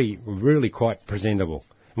they're really, really quite presentable.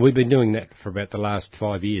 And we've been doing that for about the last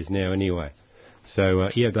 5 years now anyway. So,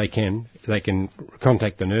 they can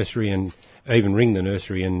contact the nursery and even ring the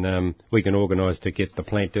nursery, and we can organise to get the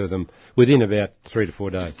plant to them within about 3 to 4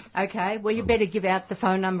 days. Okay. Well, you better give out the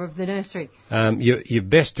phone number of the nursery. You're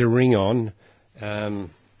best to ring on. The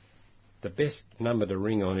best number to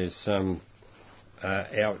ring on is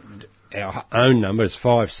our own number is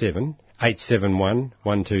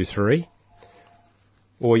 57871123,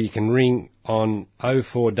 or you can ring on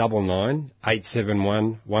 0499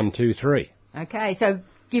 871 123. Okay, so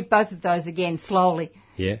give both of those again slowly.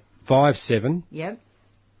 Yeah, 57 Yep.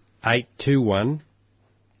 821.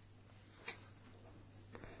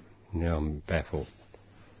 Now I'm baffled.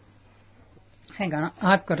 Hang on,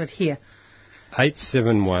 I've got it here.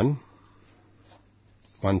 871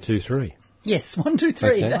 123. Yes, 1, 2,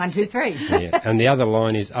 3. Okay. 1, 2, 3. Yeah, and the other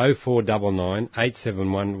line is 0499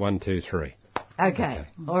 871 123. Okay.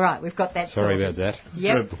 All right, we've got that Sorry sorted. about that.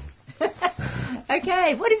 Yep.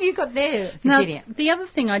 Okay, what have you got there, Now, Virginia? the other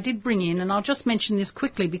thing I did bring in, and I'll just mention this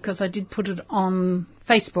quickly because I did put it on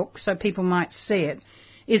Facebook so people might see it,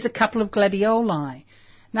 is a couple of gladioli.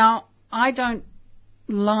 Now, I don't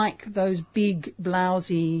like those big,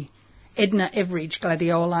 blousy Edna Everage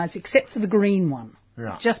gladiolis, except for the green one.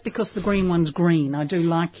 Yeah. Just because the green one's green, I do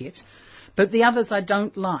like it. But the others I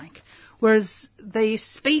don't like. Whereas the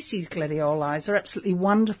species gladiolis are absolutely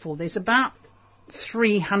wonderful. There's about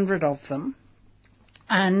 300 of them.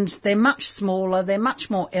 And they're much smaller, they're much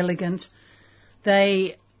more elegant.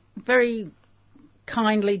 They very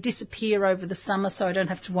kindly disappear over the summer, so I don't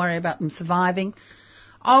have to worry about them surviving.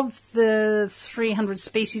 Of the 300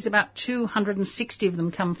 species, about 260 of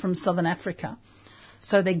them come from Southern Africa.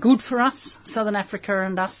 So they're good for us, Southern Africa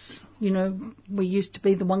and us. You know, we used to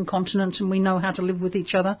be the one continent and we know how to live with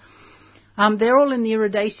each other. They're all in the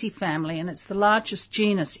Iridaceae family, and it's the largest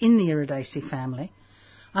genus in the Iridaceae family.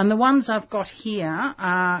 And the ones I've got here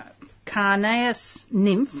are Carnaeus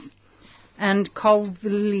nymph and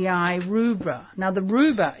Colvillii rubra. Now, the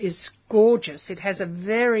rubra is gorgeous. It has a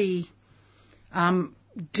very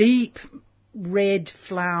deep red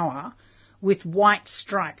flower with white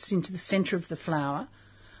stripes into the centre of the flower.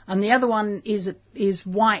 And the other one is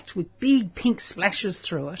white with big pink splashes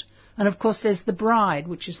through it. And, of course, there's the bride,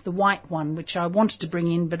 which is the white one, which I wanted to bring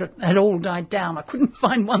in, but it had all died down. I couldn't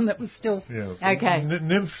find one that was still... Yeah. Okay.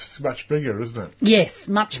 Nymph's much bigger, isn't it? Yes,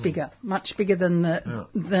 much bigger than the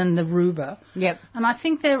rubra. Yep. And I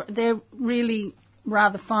think they're really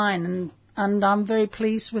rather fine, and I'm very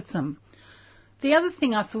pleased with them. The other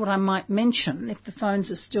thing I thought I might mention, if the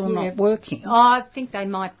phones are still not working... Oh, I think they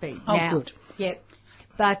might be now. Oh, good. Yep.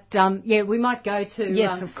 But, we might go to...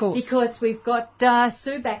 Yes, of course. Because we've got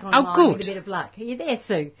Sue back online with a bit of luck. Are you there,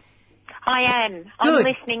 Sue? I am. I'm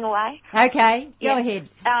listening away. Okay, go ahead.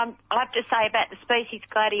 I have to say about the species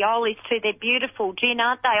gladiolis too, they're beautiful gin,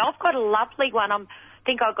 aren't they? I've got a lovely one. I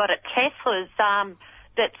think I got at Tesla's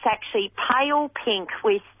that's actually pale pink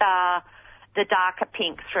with the darker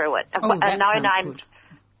pink through it. Oh, that sounds good.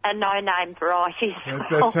 A no-name variety.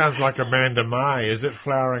 That sounds like Amanda May. Is it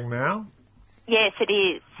flowering now? Yes, it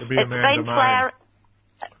is. It'll be It's Amanda been May.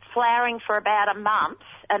 flowering for about a month,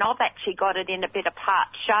 and I've actually got it in a bit of part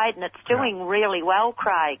shade, and it's doing really well,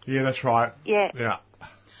 Craig. Yeah, that's right. Yeah.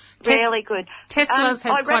 Really good. Tesla's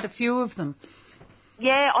has quite a few of them.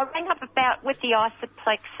 Yeah, I rang up with the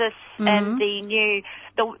isoplexus and the new...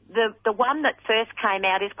 The one that first came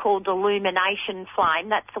out is called Illumination Flame.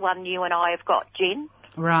 That's the one you and I have got, Jen.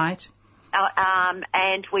 Right.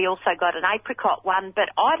 And we also got an apricot one, but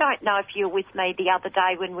I don't know if you were with me the other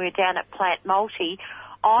day when we were down at Plant Multi.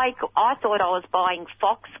 I thought I was buying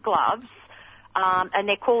foxgloves, and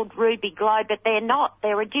they're called Ruby Glow, but they're not.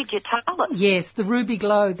 They're a digitalis. Yes, the Ruby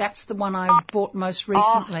Glow, that's the one I bought most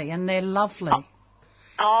recently, and they're lovely.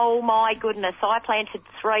 Oh, my goodness. I planted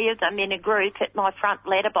 3 of them in a group at my front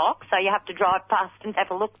letterbox, so you have to drive past and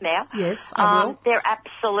have a look now. Yes, I will. They're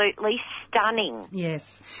absolutely stunning.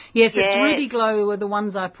 Yes, it's Ruby Glow were the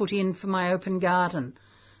ones I put in for my open garden.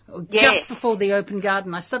 Yes. Just before the open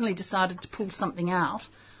garden, I suddenly decided to pull something out.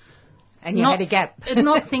 And you had a gap.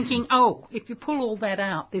 Not thinking, if you pull all that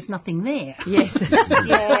out, there's nothing there. Yes.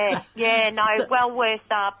 Well worth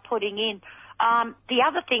putting in. The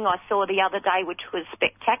other thing I saw the other day, which was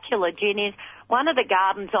spectacular, Jen, is one of the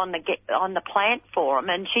gardens on the plant forum,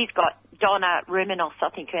 and she's got Donna Ruminos, I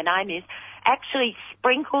think her name is, actually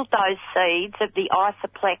sprinkled those seeds of the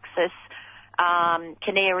Isoplexus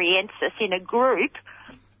canariensis in a group,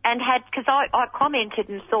 and because I commented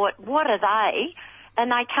and thought, what are they?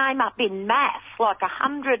 And they came up in mass, like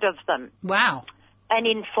 100 of them. Wow. And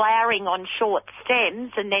in flowering on short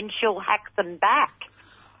stems, and then she'll hack them back.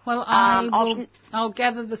 Well, I'll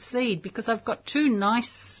gather the seed because I've got 2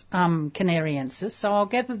 nice canariensis, so I'll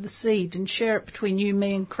gather the seed and share it between you,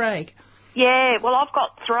 me and Craig. Yeah, well, I've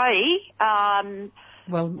got 3.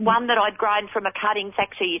 One that I'd grown from a cuttings,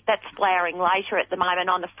 actually, that's flowering later at the moment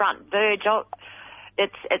on the front verge.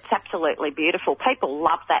 It's absolutely beautiful. People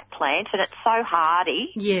love that plant, and it's so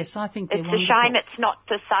hardy. Yes, I think they're It's wonderful. a shame it's not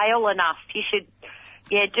for sale enough. You should,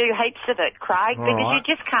 do heaps of it, Craig, All because right.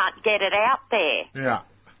 you just can't get it out there. Yeah.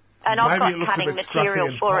 And Maybe I've got it looks a cutting bit material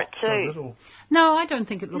scruffy in for it pots, does too. it, or- No, I don't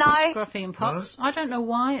think it looks No. scruffy in pots. I don't know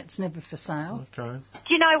why it's never for sale. Okay.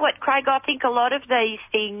 Do you know what, Craig? I think a lot of these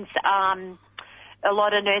things, a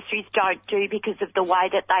lot of nurseries don't do because of the way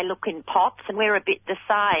that they look in pots, and we're a bit the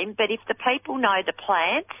same. But if the people know the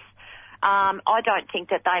plants, I don't think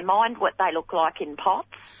that they mind what they look like in pots.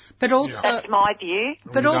 But also, That's my view.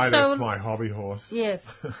 But You know also- that's my hobby horse. yes.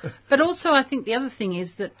 But also, I think the other thing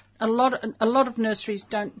is that a lot of nurseries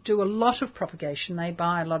don't do a lot of propagation. They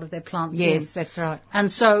buy a lot of their plants in. Yes, that's right.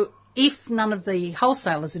 And so if none of the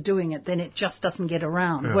wholesalers are doing it, then it just doesn't get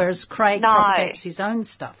around. Yeah. Whereas Craig No. propagates his own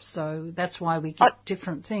stuff, so that's why we get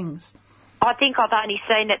different things. I think I've only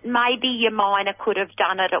seen it. Maybe your miner could have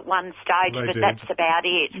done it at one stage, They but did. that's about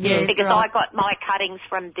it. Yes, because right. I got my cuttings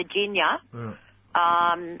from Virginia, Yeah.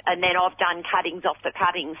 and then I've done cuttings off the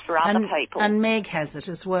cuttings for other people. And Meg has it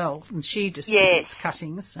as well, and she distributes Yes.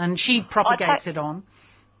 cuttings, and she propagates it on.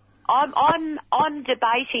 I'm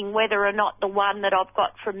debating whether or not the one that I've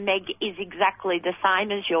got from Meg is exactly the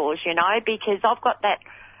same as yours, because I've got that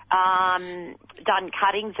done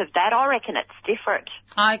cuttings of that. I reckon it's different.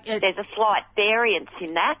 There's a slight variance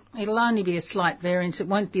in that. It'll only be a slight variance. It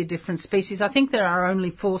won't be a different species. I think there are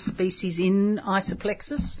only 4 species in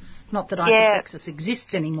Isoplexus. Not that Yeah. Isoplexus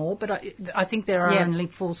exists anymore, but I think there are only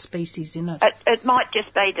 4 species in it. It might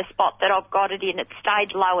just be the spot that I've got it in. It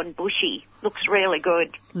stayed low and bushy. Looks really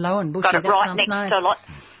good. Low and bushy, Got it that right sounds next nice.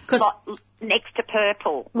 to next to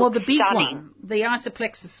purple. Well, Looks the big stunning. one, the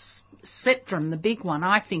Isoplexus septrum, the big one,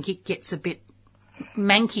 I think it gets a bit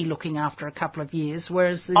manky looking after a couple of years,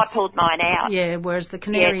 whereas this... I pulled mine out. Yeah, whereas the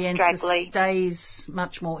Canariensis straggly. stays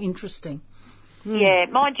much more interesting. Yeah,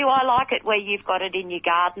 mind you, I like it where you've got it in your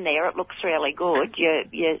garden there. It looks really good.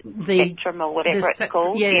 Your spectrum or whatever it's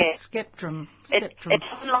called. Yeah, Skeptrum. It's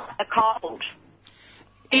like a cold.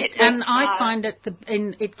 And I find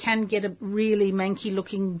it can get a really manky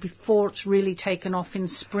looking before it's really taken off in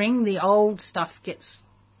spring. The old stuff gets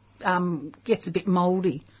a bit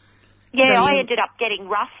mouldy. Yeah, So I you- ended up getting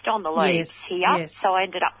rust on the leaves here, yes. so I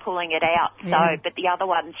ended up pulling it out. Yeah. But the other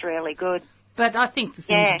one's really good. But I think the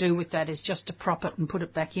thing Yeah. to do with that is just to prop it and put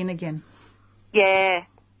it back in again. Yeah,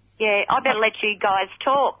 I better let you guys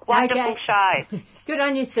talk. Wonderful show. Good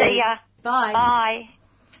on you, Sue. See ya. Bye. Bye.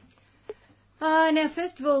 Now,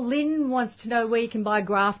 first of all, Lynn wants to know where you can buy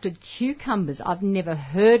grafted cucumbers. I've never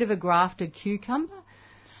heard of a grafted cucumber.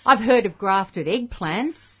 I've heard of grafted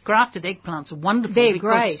eggplants. Grafted eggplants are wonderful. They're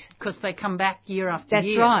great. Because they come back year after That's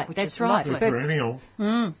year. right, Which that's is right. lovely. Perennial.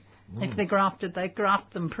 If they're grafted, they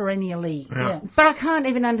graft them perennially. Yeah. But I can't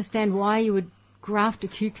even understand why you would graft a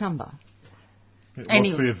cucumber. What's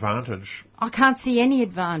Anyway. the advantage? I can't see any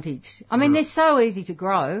advantage. I mean, they're so easy to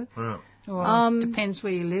grow. Yeah. Well, depends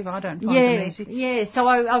where you live. I don't find them easy. Yeah, so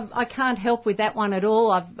I can't help with that one at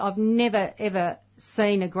all. I've never, ever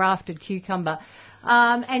seen a grafted cucumber.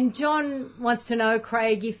 And John wants to know,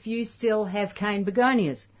 Craig, if you still have cane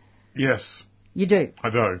begonias. Yes, You do? I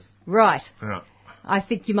do. Right. Yeah. I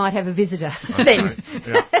think you might have a visitor Okay. then.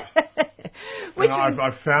 Yeah. Which And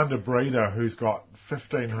I've found a breeder who's got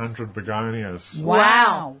 1,500 begonias.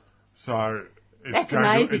 Wow. So That's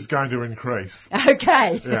amazing. it's going to increase.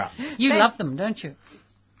 Okay. Yeah. You love them, don't you?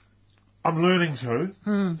 I'm learning to.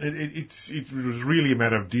 It was really a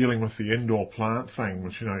matter of dealing with the indoor plant thing,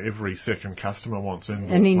 which, every second customer wants An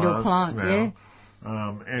indoor plants plant, now. yeah.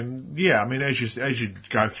 And I mean, as you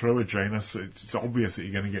go through a genus, it's obvious that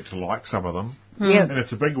you're going to get to like some of them. Yeah. And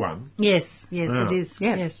it's a big one. Yes, Yeah. it is.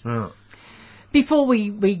 Yeah. Yes. Yeah. Before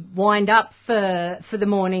we wind up for the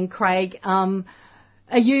morning, Craig, are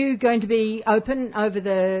you going to be open over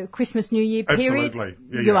the Christmas New Year period? Absolutely.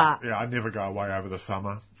 Yeah, you yeah. are. Yeah, I never go away over the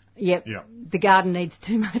summer. Yep. Yeah. The garden needs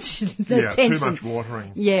too much Yeah, attention. too much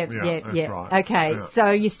watering. Yeah, That's yeah. right. Okay, Yeah.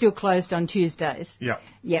 so you're still closed on Tuesdays? Yeah.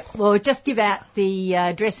 Yep. Well, just give out the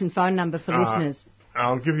address and phone number for listeners.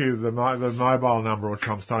 I'll give you the mobile number, which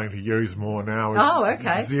I'm starting to use more now. Is Oh,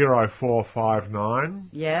 okay. 0459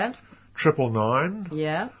 Yeah, 999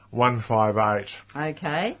 yeah. 158.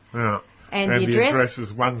 Okay. Yeah. And the the address? address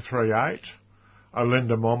is 138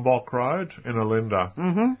 Olinda Mombok Road in Olinda.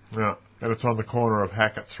 Mm-hmm. Yeah. And it's on the corner of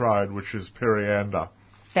Hackett's Road, which is Periander.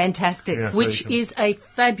 Fantastic. Yeah, so Which you can- is a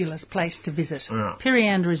fabulous place to visit. Yeah.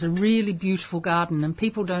 Periander is a really beautiful garden and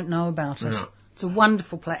people don't know about it. Yeah. It's a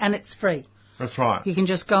wonderful place and it's free. That's right. You can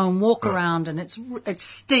just go and walk around and it's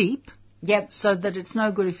steep, Yep. So that it's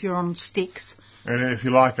no good if you're on sticks. And if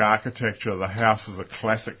you like architecture, the house is a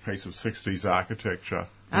classic piece of 60s architecture.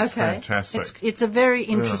 It's fantastic. It's a very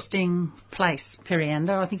interesting place,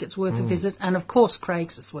 Periander. I think it's worth a visit. And, of course,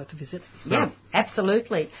 Craig's is worth a visit. Yeah,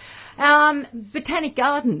 absolutely. Botanic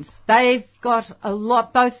Gardens, they've got a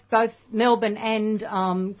lot, both Melbourne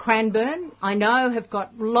and Cranbourne, I know, have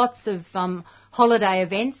got lots of holiday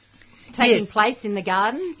events taking place in the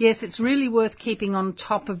gardens. Yes, it's really worth keeping on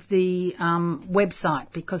top of the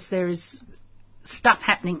website because there is stuff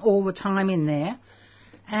happening all the time in there.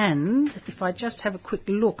 And if I just have a quick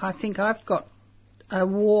look, I think I've got a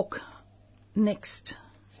walk next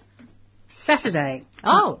Saturday.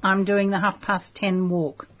 Oh. I'm doing the 10:30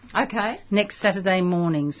 walk. Okay. Next Saturday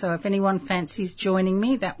morning. So if anyone fancies joining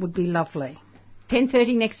me, that would be lovely.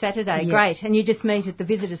 10:30 next Saturday. Yeah. Great. And you just meet at the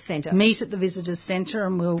Visitors Centre. Meet at the Visitors Centre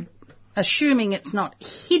and we'll, assuming it's not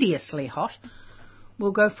hideously hot,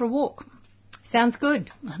 we'll go for a walk. Sounds good.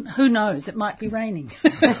 Who knows? It might be raining.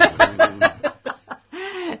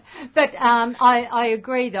 But I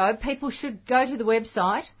agree, though. People should go to the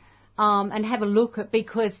website and have a look at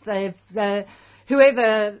because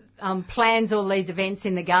whoever plans all these events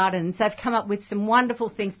in the gardens, they've come up with some wonderful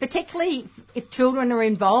things, particularly if children are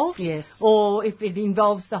involved. Yes. Or if it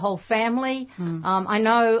involves the whole family. I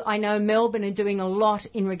know Melbourne are doing a lot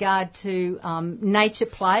in regard to nature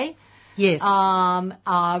play. Yes.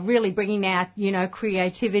 Really bringing out,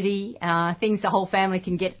 creativity, things the whole family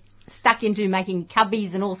can get stuck into, making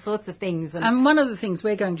cubbies and all sorts of things. And one of the things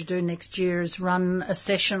we're going to do next year is run a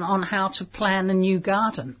session on how to plan a new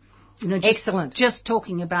garden. Excellent. Just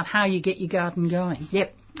talking about how you get your garden going.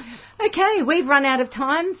 Yep. Okay, we've run out of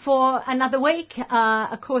time for another week.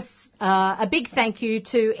 Of course, a big thank you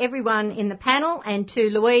to everyone in the panel and to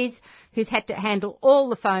Louise, who's had to handle all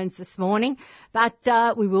the phones this morning.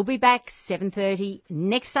 But we will be back 7:30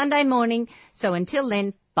 next Sunday morning. So until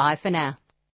then, bye for now.